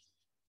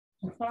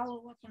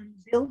 follow up on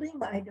building.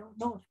 I don't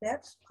know if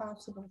that's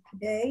possible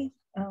today.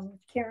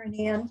 Karen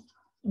Ann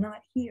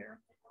not here.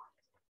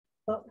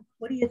 But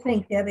what do you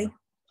think, Debbie?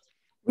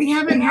 We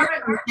haven't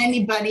heard from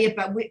anybody,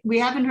 but we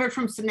haven't heard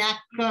from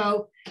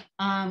Senatco.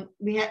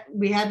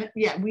 We haven't,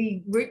 yeah,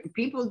 we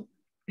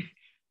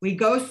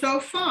go so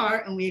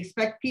far and we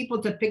expect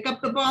people to pick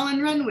up the ball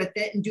and run with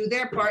it and do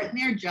their part in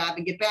their job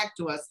and get back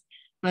to us.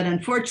 But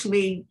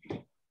unfortunately,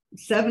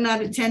 7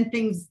 out of 10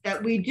 things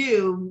that we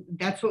do,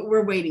 that's what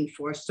we're waiting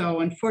for.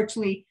 So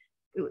unfortunately,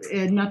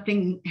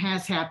 nothing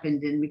has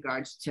happened in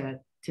regards to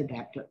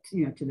that,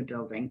 you know, to the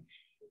building.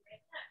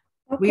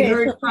 Okay, we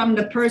heard from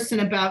the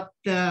person about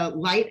the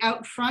light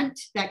out front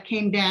that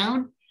came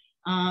down.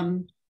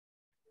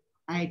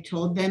 I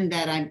told them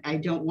that I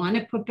don't want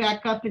to put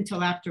back up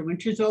until after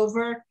winter's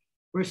over.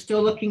 We're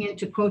still looking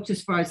into quotes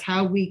as far as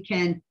how we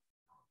can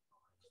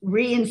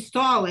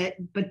reinstall it,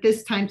 but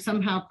this time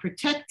somehow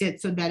protect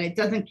it so that it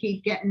doesn't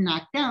keep getting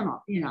knocked down.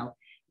 You know,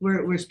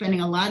 we're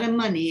spending a lot of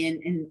money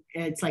and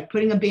it's like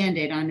putting a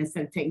Band-Aid on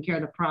instead of taking care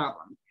of the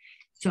problem.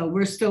 So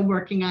we're still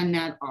working on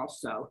that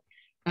also.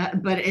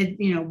 But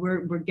you know,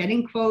 we're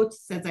getting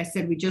quotes. As I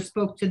said, we just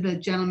spoke to the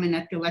gentleman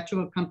at the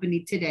electrical company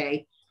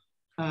today.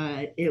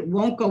 It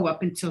won't go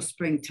up until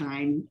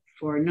springtime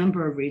for a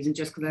number of reasons,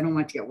 just because I don't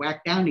want to get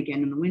whacked down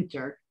again in the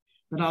winter,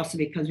 but also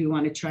because we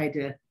want to try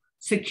to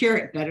secure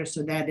it better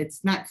so that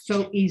it's not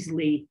so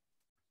easily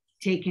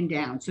taken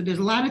down. So there's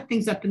a lot of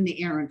things up in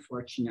the air,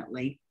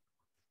 unfortunately,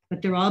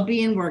 but they're all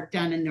being worked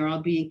on and they're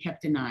all being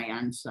kept an eye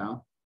on.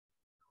 So.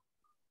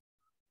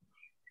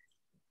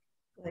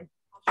 Good.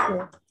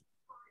 Sure.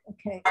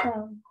 Okay. I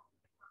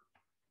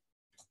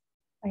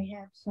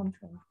have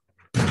something.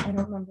 I don't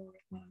remember what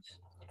it was.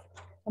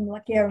 I'm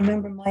lucky I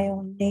remember my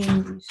own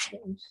name these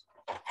days.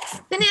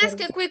 Can I ask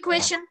a quick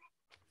question?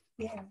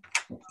 Yeah.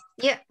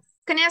 Yeah.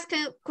 Can I ask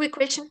a quick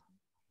question?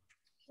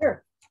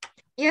 Sure.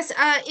 Yes,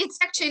 it's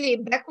actually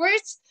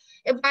backwards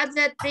about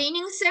that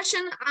training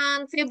session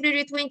on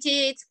February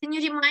 28th. Can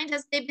you remind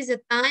us maybe the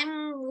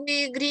time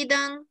we agreed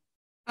on?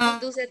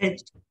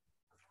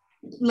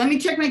 let me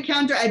check my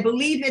calendar. I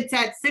believe it's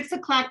at 6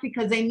 o'clock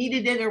because they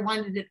needed it or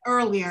wanted it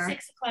earlier.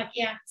 6 o'clock,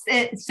 yeah.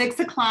 At 6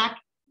 o'clock.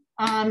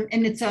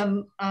 And it's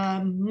a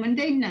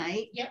Monday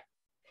night. Yep.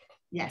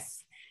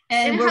 Yes.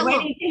 And we're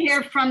waiting to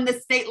hear from the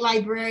state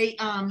library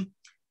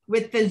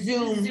with the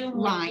Zoom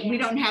line. We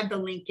don't have the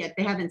link yet.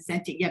 They haven't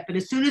sent it yet. But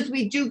as soon as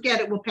we do get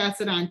it, we'll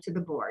pass it on to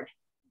the board.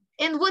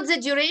 And what's the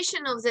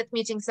duration of that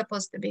meeting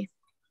supposed to be?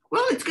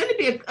 Well, it's going to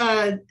be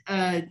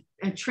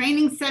a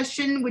training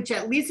session, which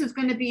at least is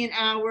going to be an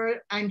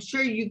hour. I'm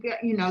sure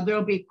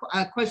there'll be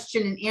a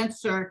question and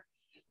answer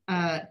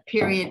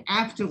period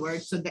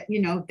afterwards, so that,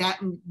 that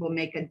will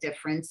make a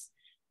difference.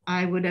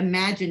 I would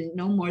imagine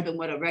no more than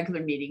what a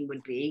regular meeting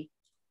would be.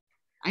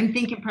 I'm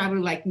thinking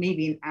probably like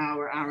maybe an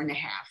hour, hour and a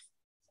half.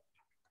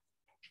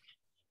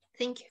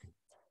 Thank you.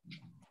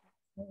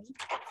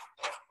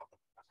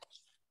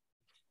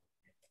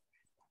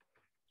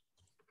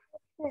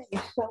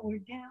 Okay, so we're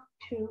down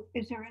to,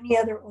 is there any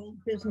other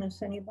old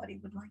business anybody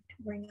would like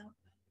to bring up?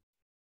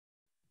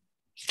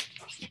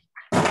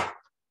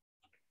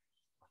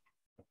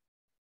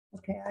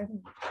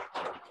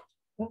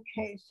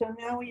 Okay, so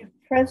now we have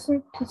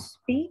present to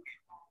speak.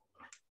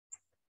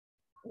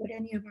 Would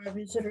any of our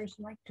visitors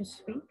like to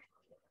speak?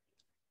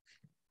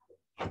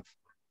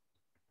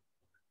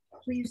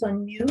 Please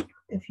unmute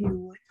if you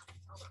would.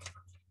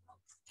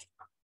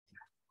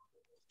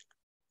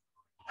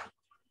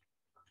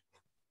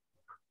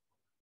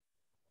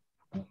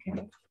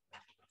 Okay.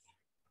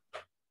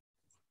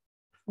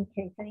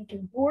 Okay, thank you.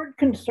 Board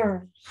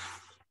concerns.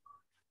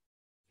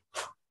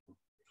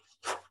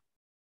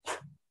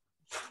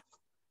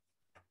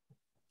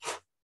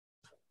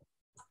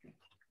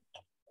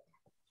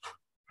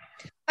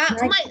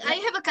 I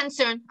have a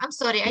concern. I'm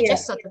sorry, I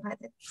just thought about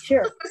it.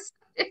 Sure.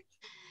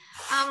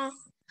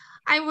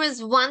 I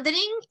was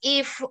wondering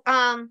if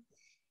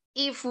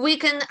we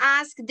can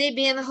ask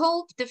Debbie and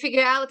Hope to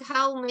figure out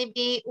how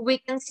maybe we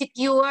can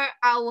secure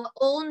our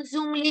own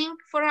Zoom link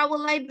for our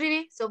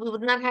library, so we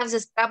would not have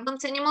these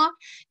problems anymore.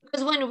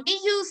 Because when we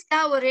used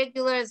our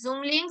regular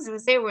Zoom links,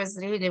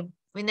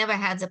 we never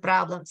had the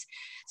problems.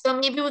 So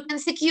maybe we can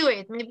secure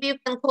it. Maybe you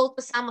can call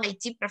to some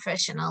IT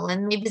professional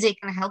and maybe they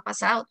can help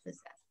us out with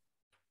that.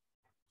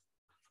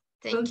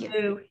 Thank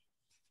you.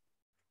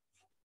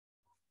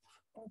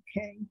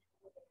 Okay.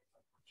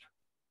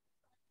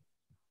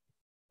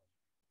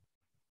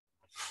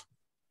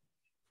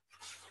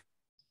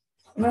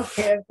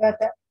 Okay, I've got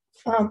that.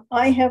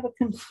 I have a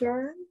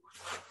concern.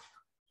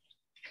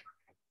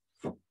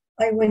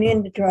 I went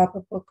in to drop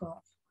a book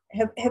off.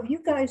 Have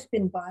you guys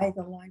been by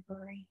the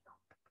library?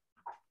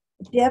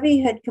 Debbie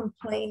had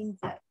complained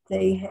that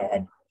they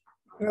had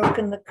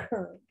broken the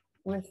curb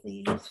with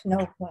the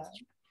snowplow.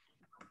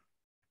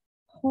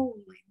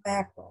 Holy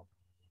mackerel.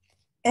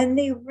 And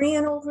they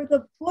ran over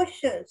the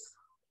bushes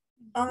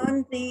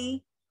on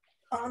the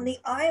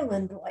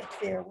island, like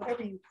there,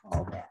 whatever you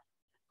call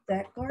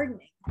that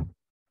gardening.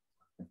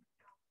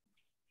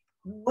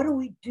 What do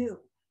we do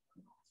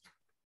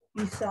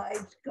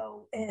besides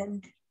go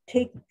and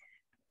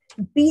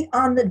beat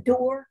on the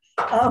door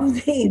of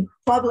the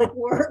Public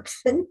Works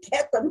and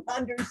get them to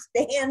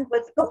understand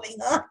what's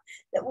going on,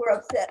 that we're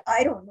upset?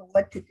 I don't know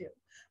what to do.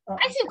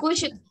 I think we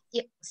should,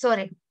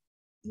 sorry.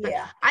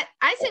 Yeah.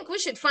 I think we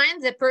should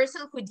find the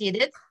person who did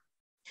it,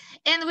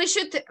 and we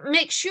should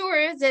make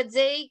sure that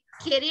they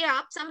carry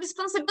up some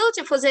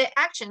responsibility for their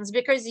actions,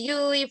 because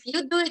if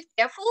you do it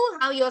careful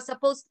how you're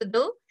supposed to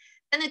do,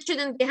 then it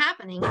shouldn't be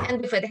happening.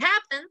 And if it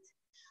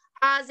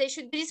happened, they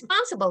should be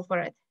responsible for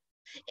it.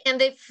 And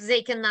if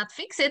they cannot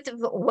fix it,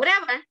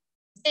 whatever,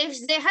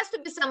 there has to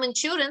be some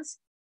insurance.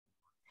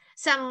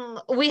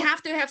 We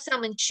have to have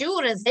some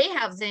insurance. They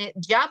have the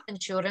job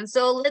insurance.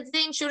 So let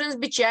the insurance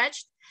be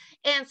charged.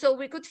 And so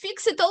we could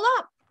fix it all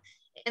up.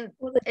 And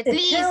well, at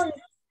least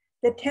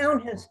the town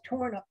has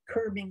torn up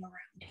curbing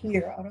around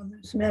here out on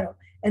this meadow,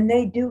 and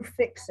they do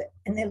fix it,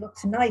 and it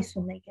looks nice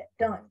when they get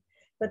done,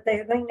 but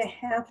they're going to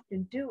have to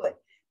do it.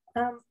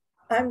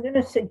 I'm going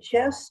to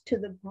suggest to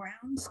the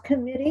Grounds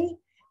Committee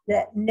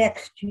that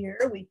next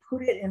year we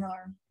put it in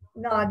our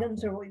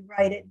noggins, or we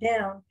write it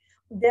down,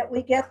 that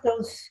we get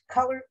those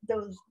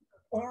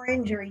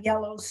orange or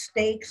yellow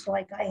stakes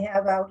like I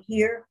have out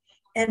here,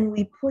 and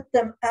we put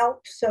them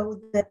out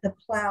so that the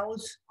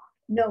plows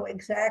know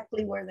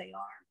exactly where they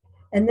are.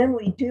 And then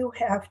we do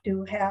have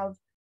to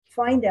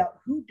find out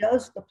who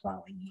does the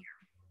plowing here.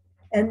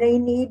 And they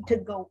need to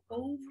go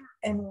over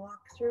and walk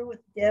through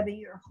with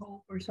Debbie or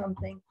Hope or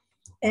something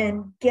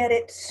and get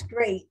it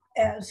straight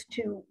as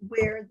to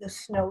where the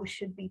snow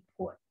should be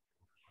put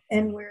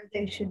and where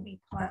they should be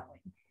plowing.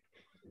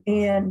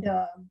 And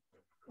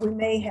we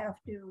may have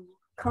to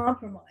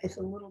compromise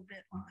a little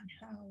bit on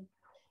how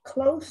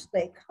close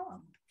they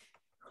come.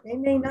 They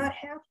may not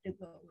have to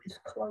go as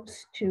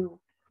close to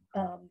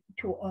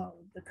all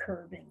of the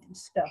curbing and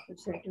stuff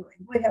as they're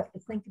doing. We have to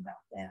think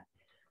about that.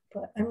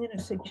 But I'm going to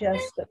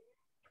suggest that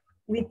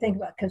we think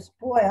about, because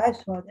boy, I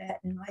saw that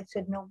and I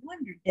said, no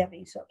wonder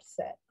Debbie's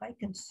upset. I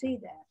can see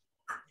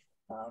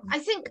that. I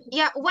think,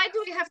 why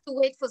do we have to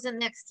wait for the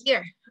next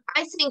year?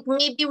 I think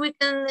maybe we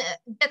can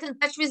get in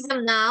touch with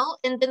them now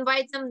and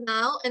invite them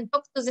now and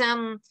talk to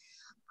them,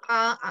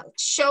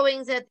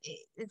 showing that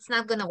it's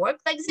not going to work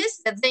like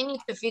this, that they need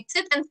to fix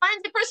it, and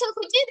find the person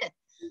who did it.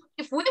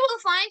 If we will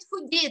find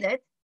who did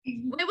it,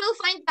 we will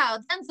find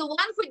out. Then the one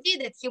who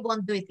did it, he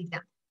won't do it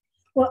again.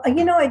 Well,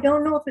 you know, I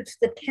don't know if it's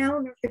the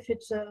town or if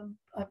it's a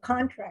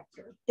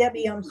contractor.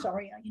 Debbie, I'm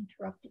sorry, I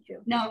interrupted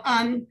you. No,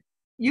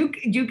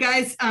 you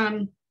guys, I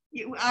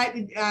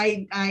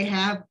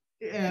have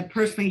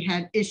personally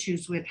had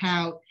issues with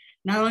how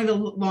not only the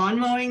lawn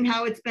mowing,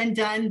 how it's been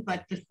done,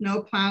 but the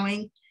snow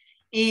plowing.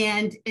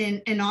 And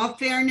in all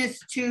fairness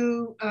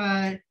to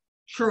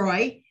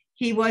Troy,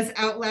 he was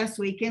out last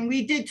week and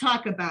we did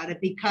talk about it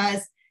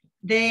because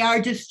they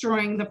are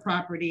destroying the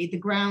property. The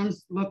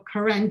grounds look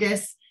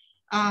horrendous.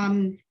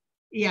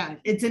 Yeah,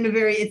 it's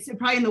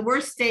probably in the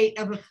worst state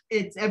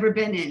it's ever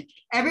been in.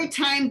 Every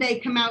time they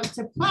come out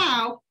to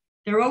plow,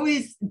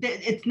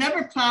 it's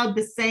never plowed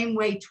the same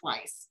way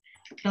twice.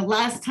 The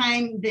last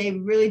time they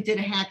really did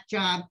a hack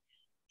job.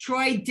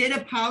 Troy did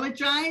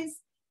apologize.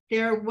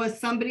 There was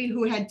somebody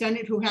who had done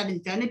it, who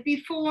hadn't done it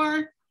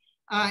before.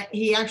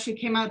 He actually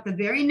came out the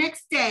very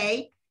next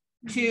day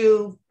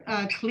to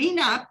clean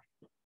up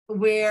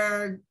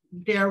where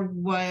there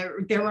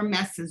were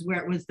messes, where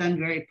it was done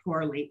very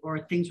poorly or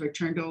things were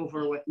turned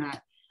over or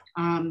whatnot.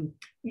 And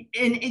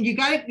you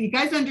guys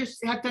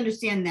have to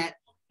understand that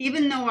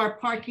even though our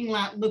parking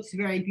lot looks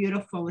very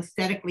beautiful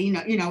aesthetically,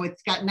 you know,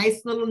 it's got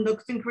nice little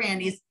nooks and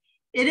crannies,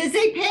 it is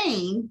a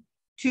pain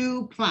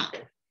to plow.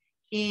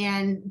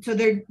 And so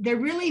they're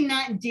really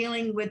not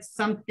dealing with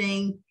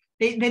something,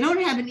 they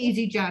don't have an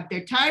easy job.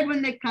 They're tired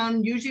when they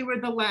come, usually we're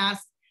the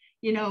last,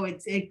 you know,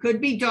 it could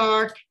be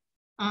dark.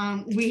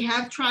 We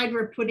have tried,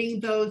 we're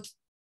putting those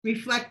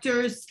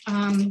reflectors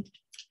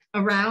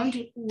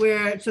around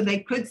so they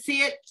could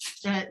see it.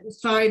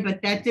 Sorry,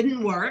 but that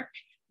didn't work.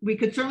 We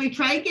could certainly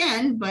try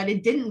again, but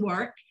it didn't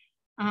work.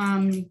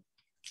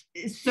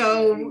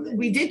 So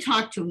we did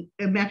talk to him.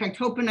 As a matter of fact,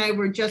 Hope and I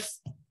were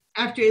just,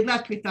 after he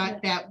left, we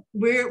thought that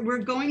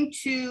we're going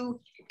to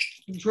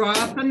draw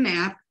up a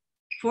map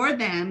for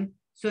them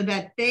so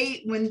that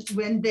they,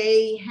 when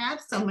they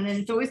have someone, and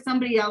it's always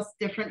somebody else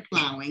different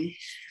plowing,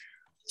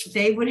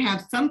 they would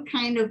have some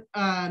kind of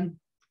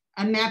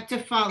a map to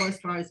follow as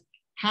far as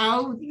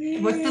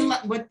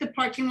what the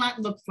parking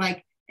lot looks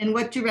like and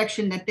what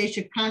direction that they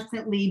should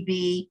constantly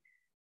be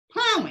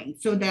plowing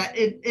so that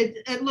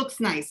it looks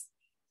nice.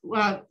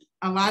 Well,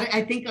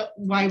 I think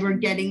why we're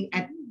getting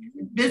at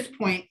this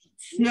point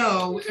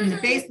snow in the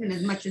basement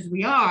as much as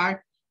we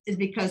are is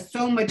because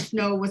so much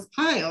snow was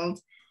piled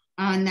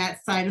on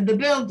that side of the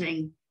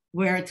building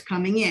where it's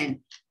coming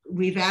in.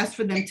 We've asked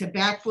for them to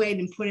backblade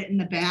and put it in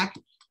the back.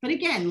 But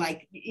again,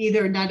 like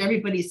either not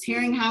everybody's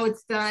hearing how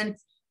it's done.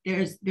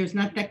 There's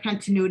not that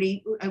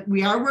continuity.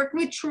 We are working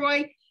with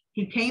Troy.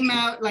 He came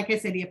out, like I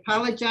said, he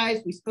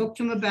apologized. We spoke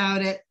to him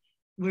about it.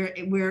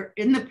 We're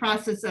in the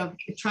process of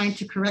trying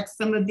to correct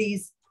some of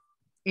these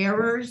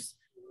errors.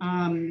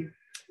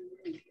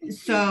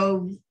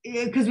 So,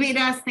 because we had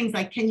asked things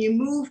like, can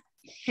you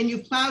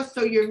plow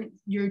so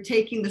you're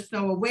taking the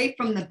snow away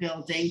from the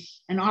building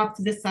and off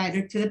to the side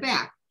or to the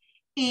back?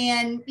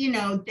 And, you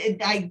know,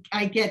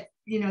 I get,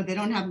 you know, they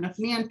don't have enough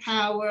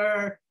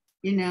manpower,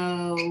 you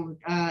know,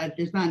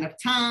 there's not enough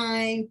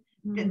time.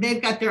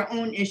 They've got their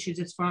own issues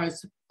as far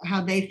as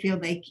how they feel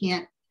they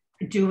can't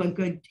do a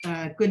good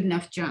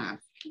enough job.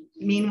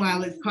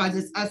 Meanwhile, it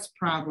causes us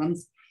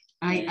problems.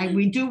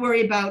 We do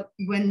worry about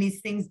when these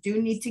things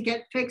do need to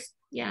get fixed.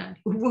 Yeah.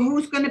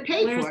 Who's going to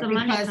pay Where's for the it?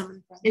 money Because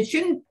coming from? it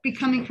shouldn't be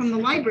coming from the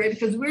library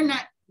because we're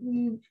not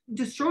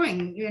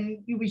destroying,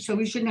 and so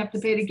we shouldn't have to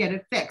pay to get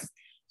it fixed.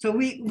 So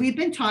we've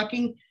been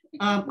talking.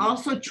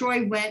 Also,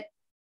 Troy went,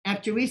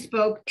 after we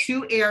spoke,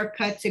 to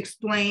Aircut to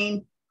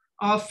explain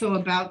also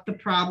about the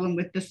problem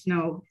with the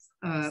snow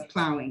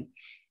plowing.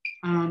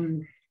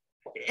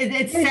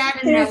 It's sad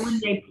in that when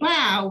they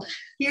plow,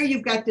 here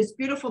you've got this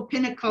beautiful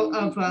pinnacle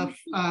of a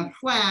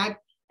flag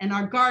and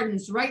our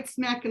garden's right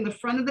smack in the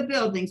front of the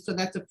building. So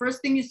that's the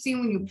first thing you see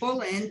when you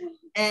pull in.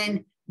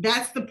 And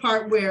that's the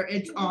part where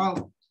it's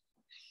all,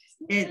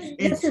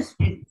 it's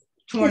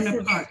torn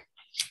apart.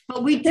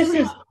 But we do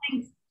have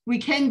things we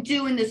can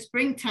do in the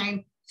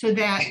springtime so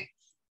that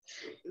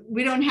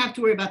we don't have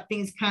to worry about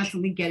things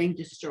constantly getting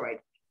destroyed.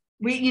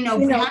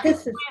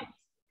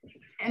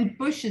 And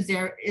bushes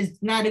there is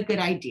not a good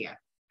idea,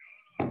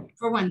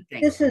 for one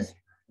thing. This is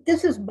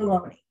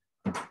baloney.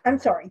 I'm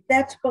sorry,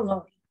 that's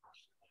baloney.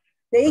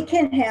 They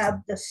can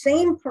have the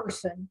same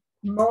person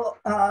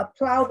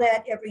plow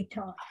that every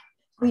time.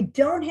 We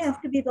don't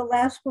have to be the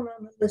last one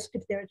on the list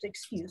if there's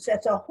excuse.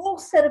 That's a whole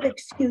set of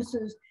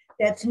excuses.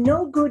 That's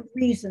no good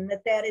reason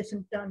that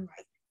isn't done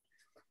right.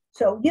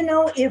 So, you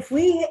know, if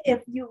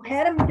you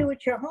had them do it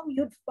at your home,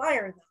 you'd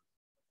fire them.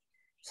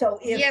 So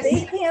if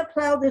they can't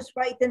plow this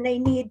right, then they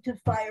need to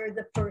fire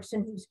the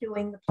person who's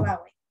doing the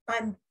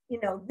plowing.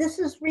 This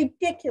is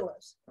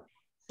ridiculous.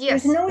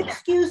 There's no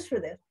excuse for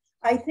this.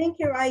 I think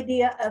your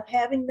idea of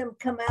having them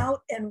come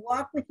out and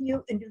walk with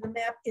you and do the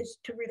map is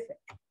terrific.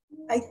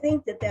 I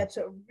think that that's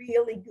a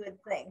really good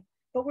thing.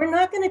 But we're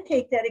not going to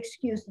take that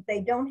excuse that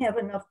they don't have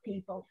enough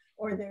people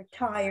or they're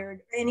tired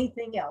or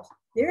anything else.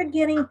 They're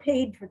getting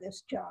paid for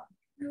this job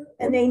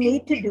and they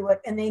need to do it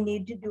and they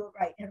need to do it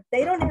right. And if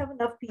they don't have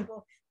enough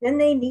people, then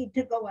they need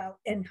to go out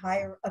and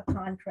hire a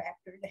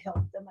contractor to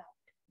help them out.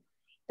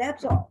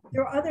 That's all.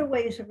 There are other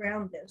ways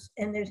around this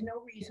and there's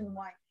no reason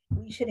why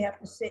we should have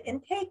to sit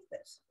and take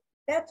this.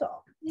 That's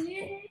all.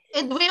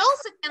 And we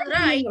also can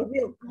write.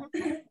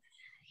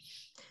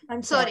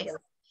 I'm sorry.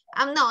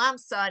 No, I'm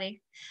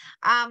sorry.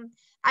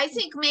 I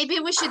think maybe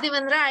we should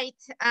even write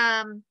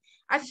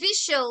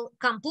official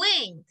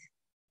complaint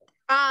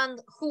on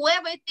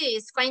whoever it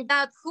is, find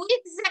out who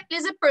exactly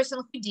is the person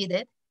who did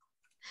it,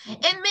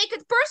 and make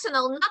it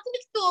personal, not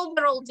like the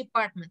overall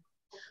department,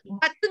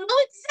 but to know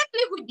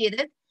exactly who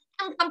did it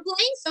and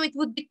complain so it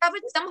would be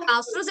covered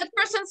somehow through that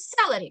person's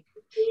salary.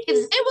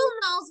 If they will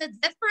know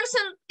that that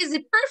person is a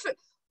perfect,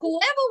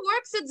 whoever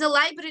works at the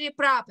library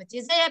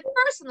property, they are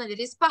personally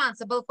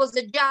responsible for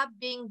the job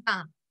being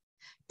done.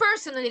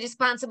 Personally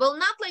responsible,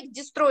 not like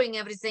destroying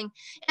everything.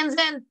 And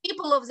then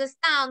people of this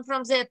town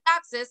from their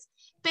taxes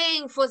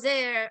paying for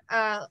their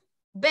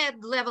bad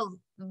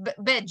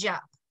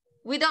job.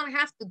 We don't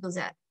have to do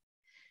that.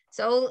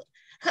 So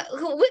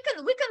we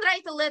can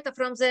write a letter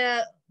from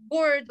the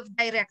board of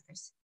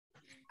directors.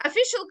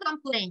 Official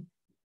complaint.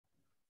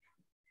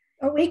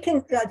 We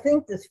can, I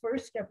think this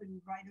first step is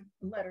write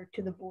a letter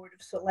to the Board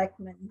of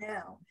Selectmen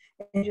now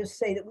and just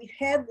say that we've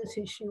had this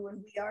issue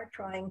and we are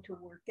trying to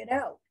work it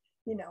out,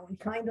 you know, and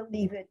kind of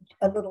leave it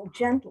a little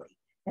gently.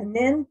 And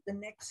then the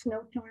next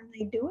snow time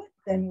they do it,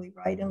 then we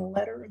write in a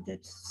letter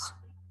that's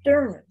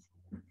stern.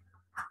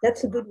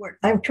 That's a good word.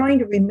 I'm trying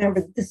to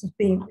remember that this is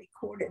being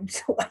recorded,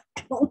 so I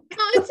don't.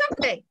 No, it's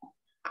okay.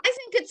 I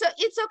think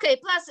it's okay.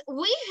 Plus,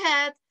 we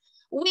had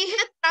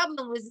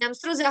problem with them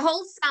through the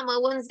whole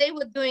summer when they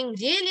were doing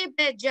really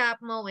bad job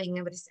mowing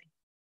everything.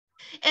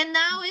 And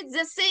now it's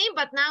the same,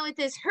 but now it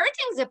is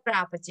hurting the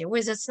property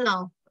with the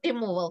snow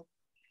removal.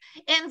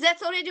 And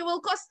that already will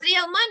cost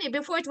real money.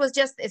 Before it was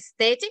just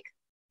aesthetic.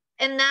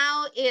 And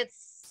now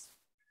it's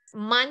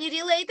money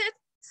related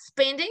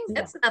spending.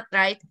 That's not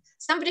right.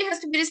 Somebody has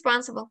to be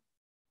responsible.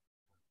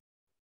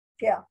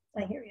 Yeah,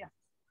 I hear you.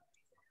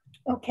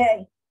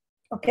 Okay.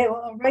 Okay,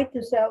 well, I'll write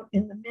this out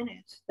in the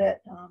minutes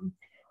that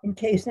in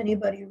case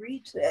anybody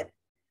reads it,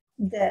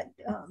 that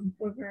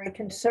we're very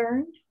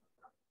concerned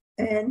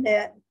and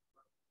that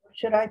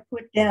should I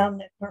put down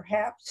that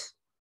perhaps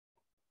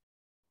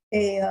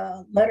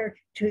a letter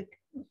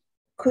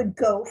could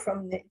go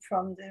from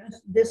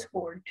this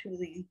board to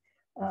the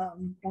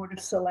Board of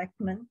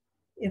Selectmen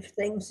if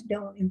things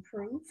don't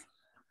improve?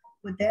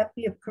 Would that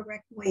be a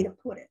correct way to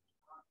put it?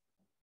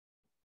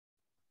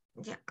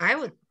 Yeah, I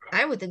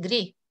would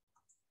agree.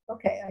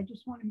 Okay, I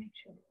just want to make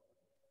sure.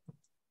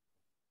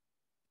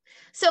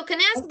 So can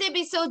I ask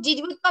Debbie, so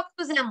did we talk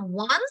to them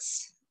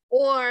once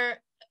or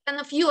on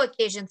a few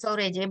occasions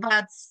already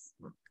about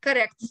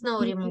correct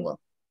snow removal?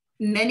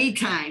 Many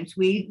times.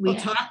 We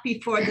talked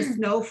before the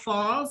snow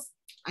falls.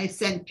 I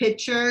sent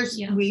pictures.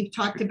 Yeah. We've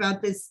talked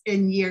about this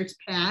in years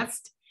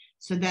past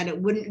so that it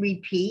wouldn't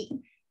repeat.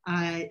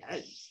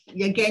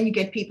 Again, you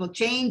get people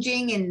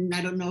changing and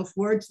I don't know if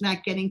word's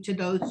not getting to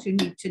those who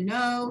need to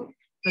know,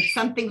 but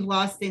something's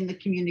lost in the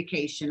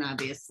communication,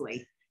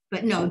 obviously.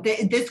 But no,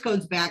 this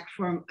goes back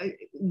from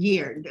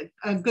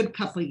a good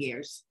couple of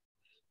years.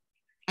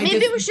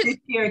 Maybe we should. This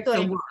year it's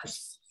the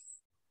worst.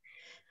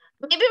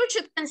 Maybe we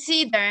should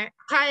consider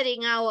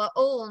hiring our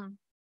own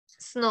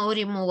snow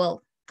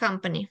removal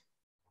company,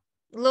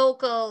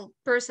 local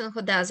person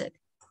who does it.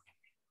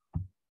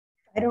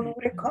 I don't know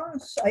what it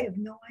costs. I have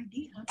no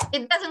idea.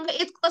 It doesn't.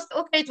 It costs.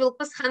 Okay, it will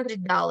cost $100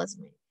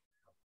 maybe.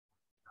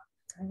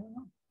 I don't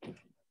know.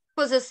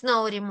 For the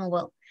snow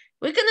removal,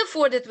 we can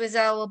afford it with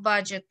our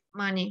budget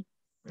money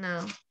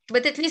now.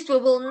 But at least we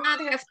will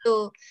not have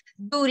to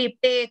do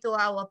repair to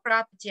our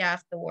property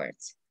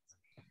afterwards.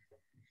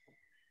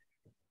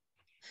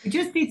 We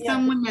just need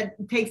someone that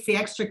takes the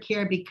extra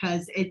care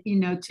because it, you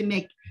know, to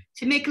make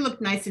it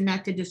look nice and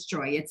not to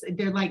destroy.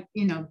 They're like,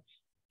 you know,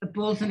 the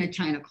bulls in a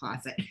china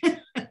closet.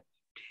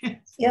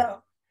 Yeah,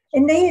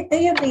 and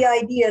they have the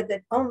idea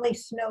that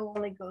snow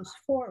only goes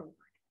forward.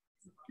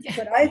 Yeah.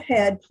 But I've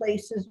had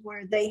places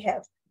where they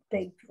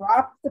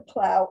drop the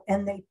plow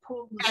and they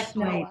pull the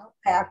snow out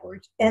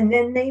backwards and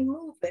then they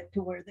move it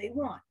to where they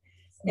want.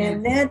 Yeah.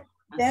 And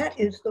that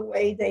is the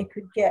way they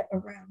could get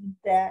around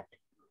that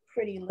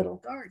pretty little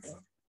garden.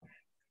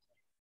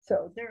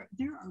 So there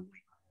are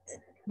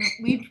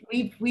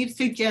ways. We've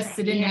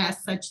suggested and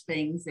asked such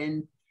things,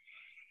 and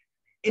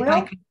if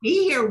I could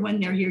be here when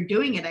they're here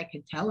doing it, I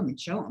could tell them and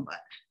show them. But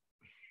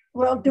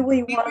well, do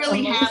we want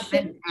really have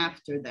them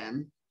after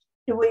them?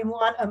 Do we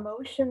want a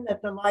motion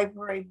that the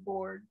library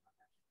board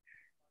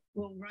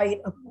will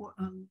write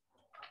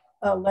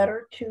a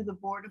letter to the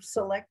Board of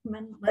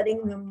Selectmen,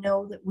 letting them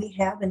know that we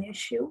have an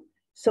issue,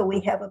 so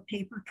we have a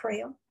paper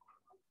trail?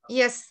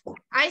 Yes,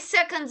 I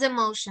second the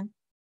motion.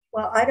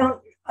 Well, I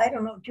don't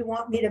know. Do you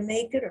want me to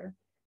make it or?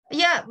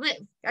 Yeah,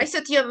 I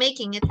said you're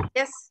making it.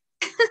 Yes.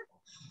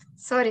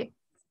 Sorry.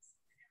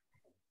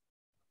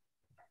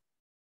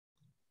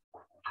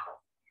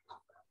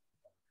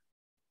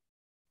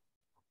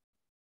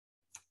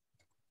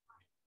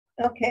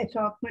 Okay, so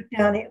I'll put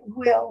down it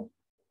will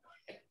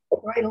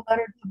write a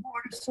letter to the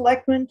Board of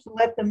Selectmen to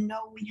let them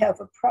know we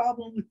have a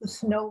problem with the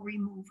snow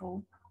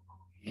removal.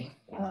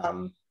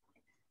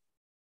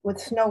 With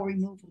snow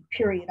removal,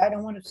 period. I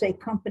don't want to say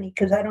company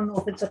because I don't know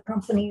if it's a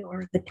company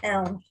or the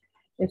town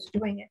that's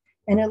doing it.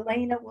 And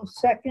Elena will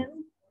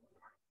second.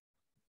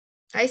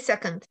 I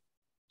second.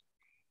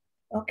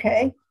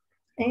 Okay.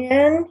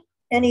 And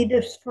any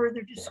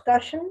further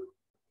discussion?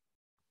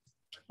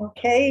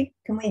 Okay,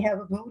 can we have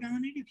a vote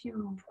on it? If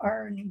you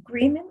are in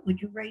agreement, would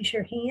you raise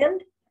your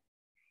hand?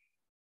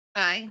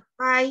 Aye.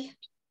 Aye.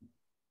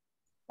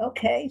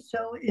 Okay,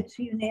 so it's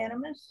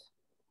unanimous.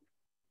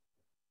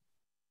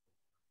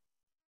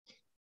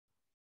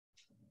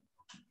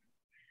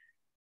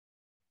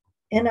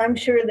 And I'm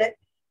sure that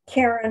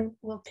Karen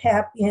will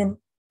tap in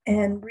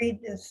and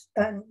read this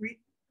and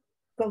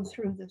go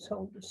through this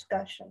whole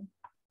discussion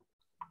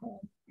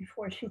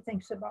before she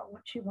thinks about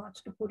what she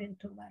wants to put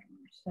into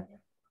letters. So,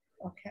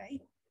 okay.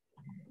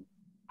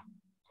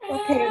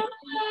 Okay.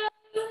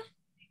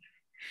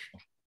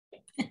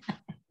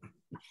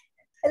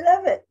 I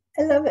love it.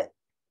 I love it.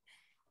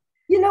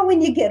 You know,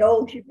 when you get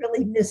old, you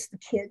really miss the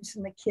kids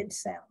and the kid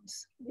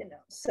sounds, you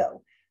know,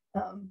 so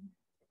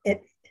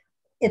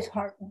it's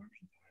heartwarming.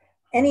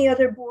 Any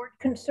other board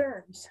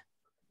concerns?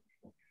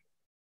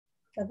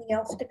 Nothing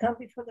else to come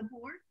before the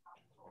board?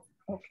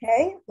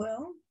 Okay,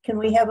 well, can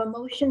we have a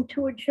motion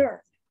to adjourn?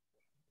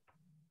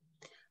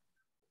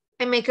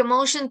 I make a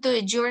motion to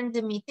adjourn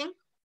the meeting.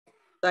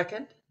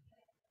 Second.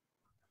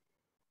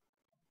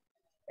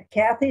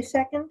 Kathy,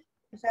 second?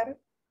 Is that it?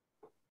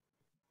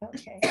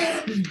 Okay.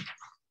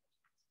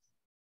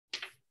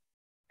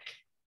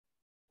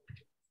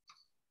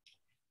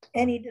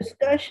 Any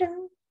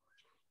discussion?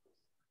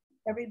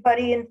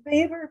 Everybody in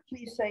favor,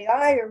 please say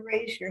aye or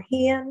raise your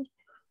hand.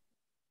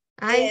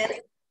 Aye. And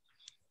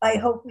I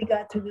hope we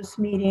got through this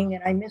meeting,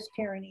 and I miss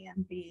Karen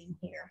Ann being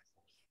here.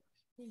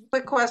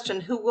 Quick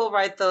question, who will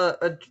write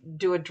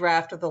do a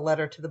draft of the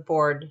letter to the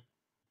board?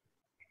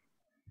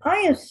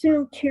 I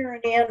assume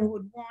Karen Ann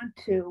would want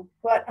to,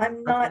 but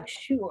I'm not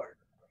sure.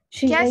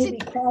 She may Cassie- be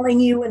calling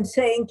you and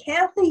saying,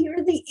 Kathy,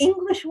 you're the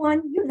English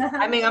one. You know how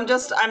I mean,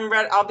 to-" I'm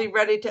ready. I'll be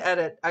ready to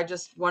edit. I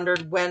just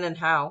wondered when and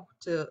how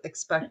to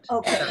expect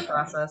Okay. that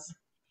process.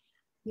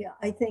 Yeah,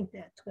 I think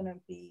that's going to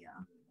be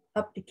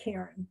up to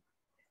Karen.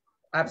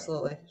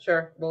 Absolutely.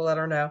 Sure. We'll let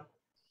her know.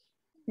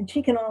 And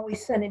she can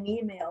always send an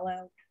email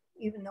out,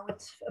 even though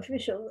it's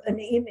official,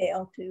 an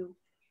email to,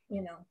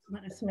 you know,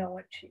 let us know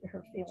what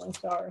her feelings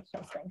are or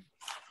something.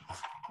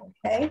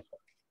 Okay.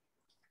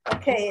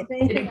 Okay. If You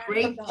did anything a I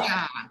great forgot.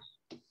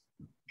 job.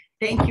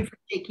 Thank you for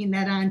taking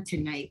that on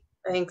tonight.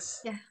 Thanks.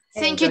 Yeah.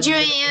 Thank you,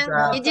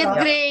 Joanne. You did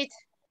Yeah. great.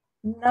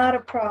 Not a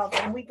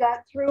problem. We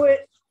got through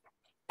it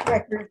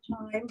record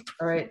time.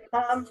 All right.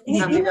 You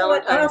Happy know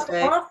what? Valentine's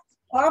Day.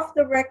 Off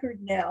the record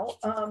now.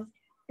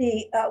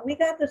 We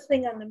got this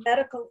thing on the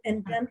medical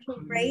and dental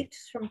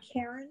rates from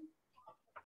Karen.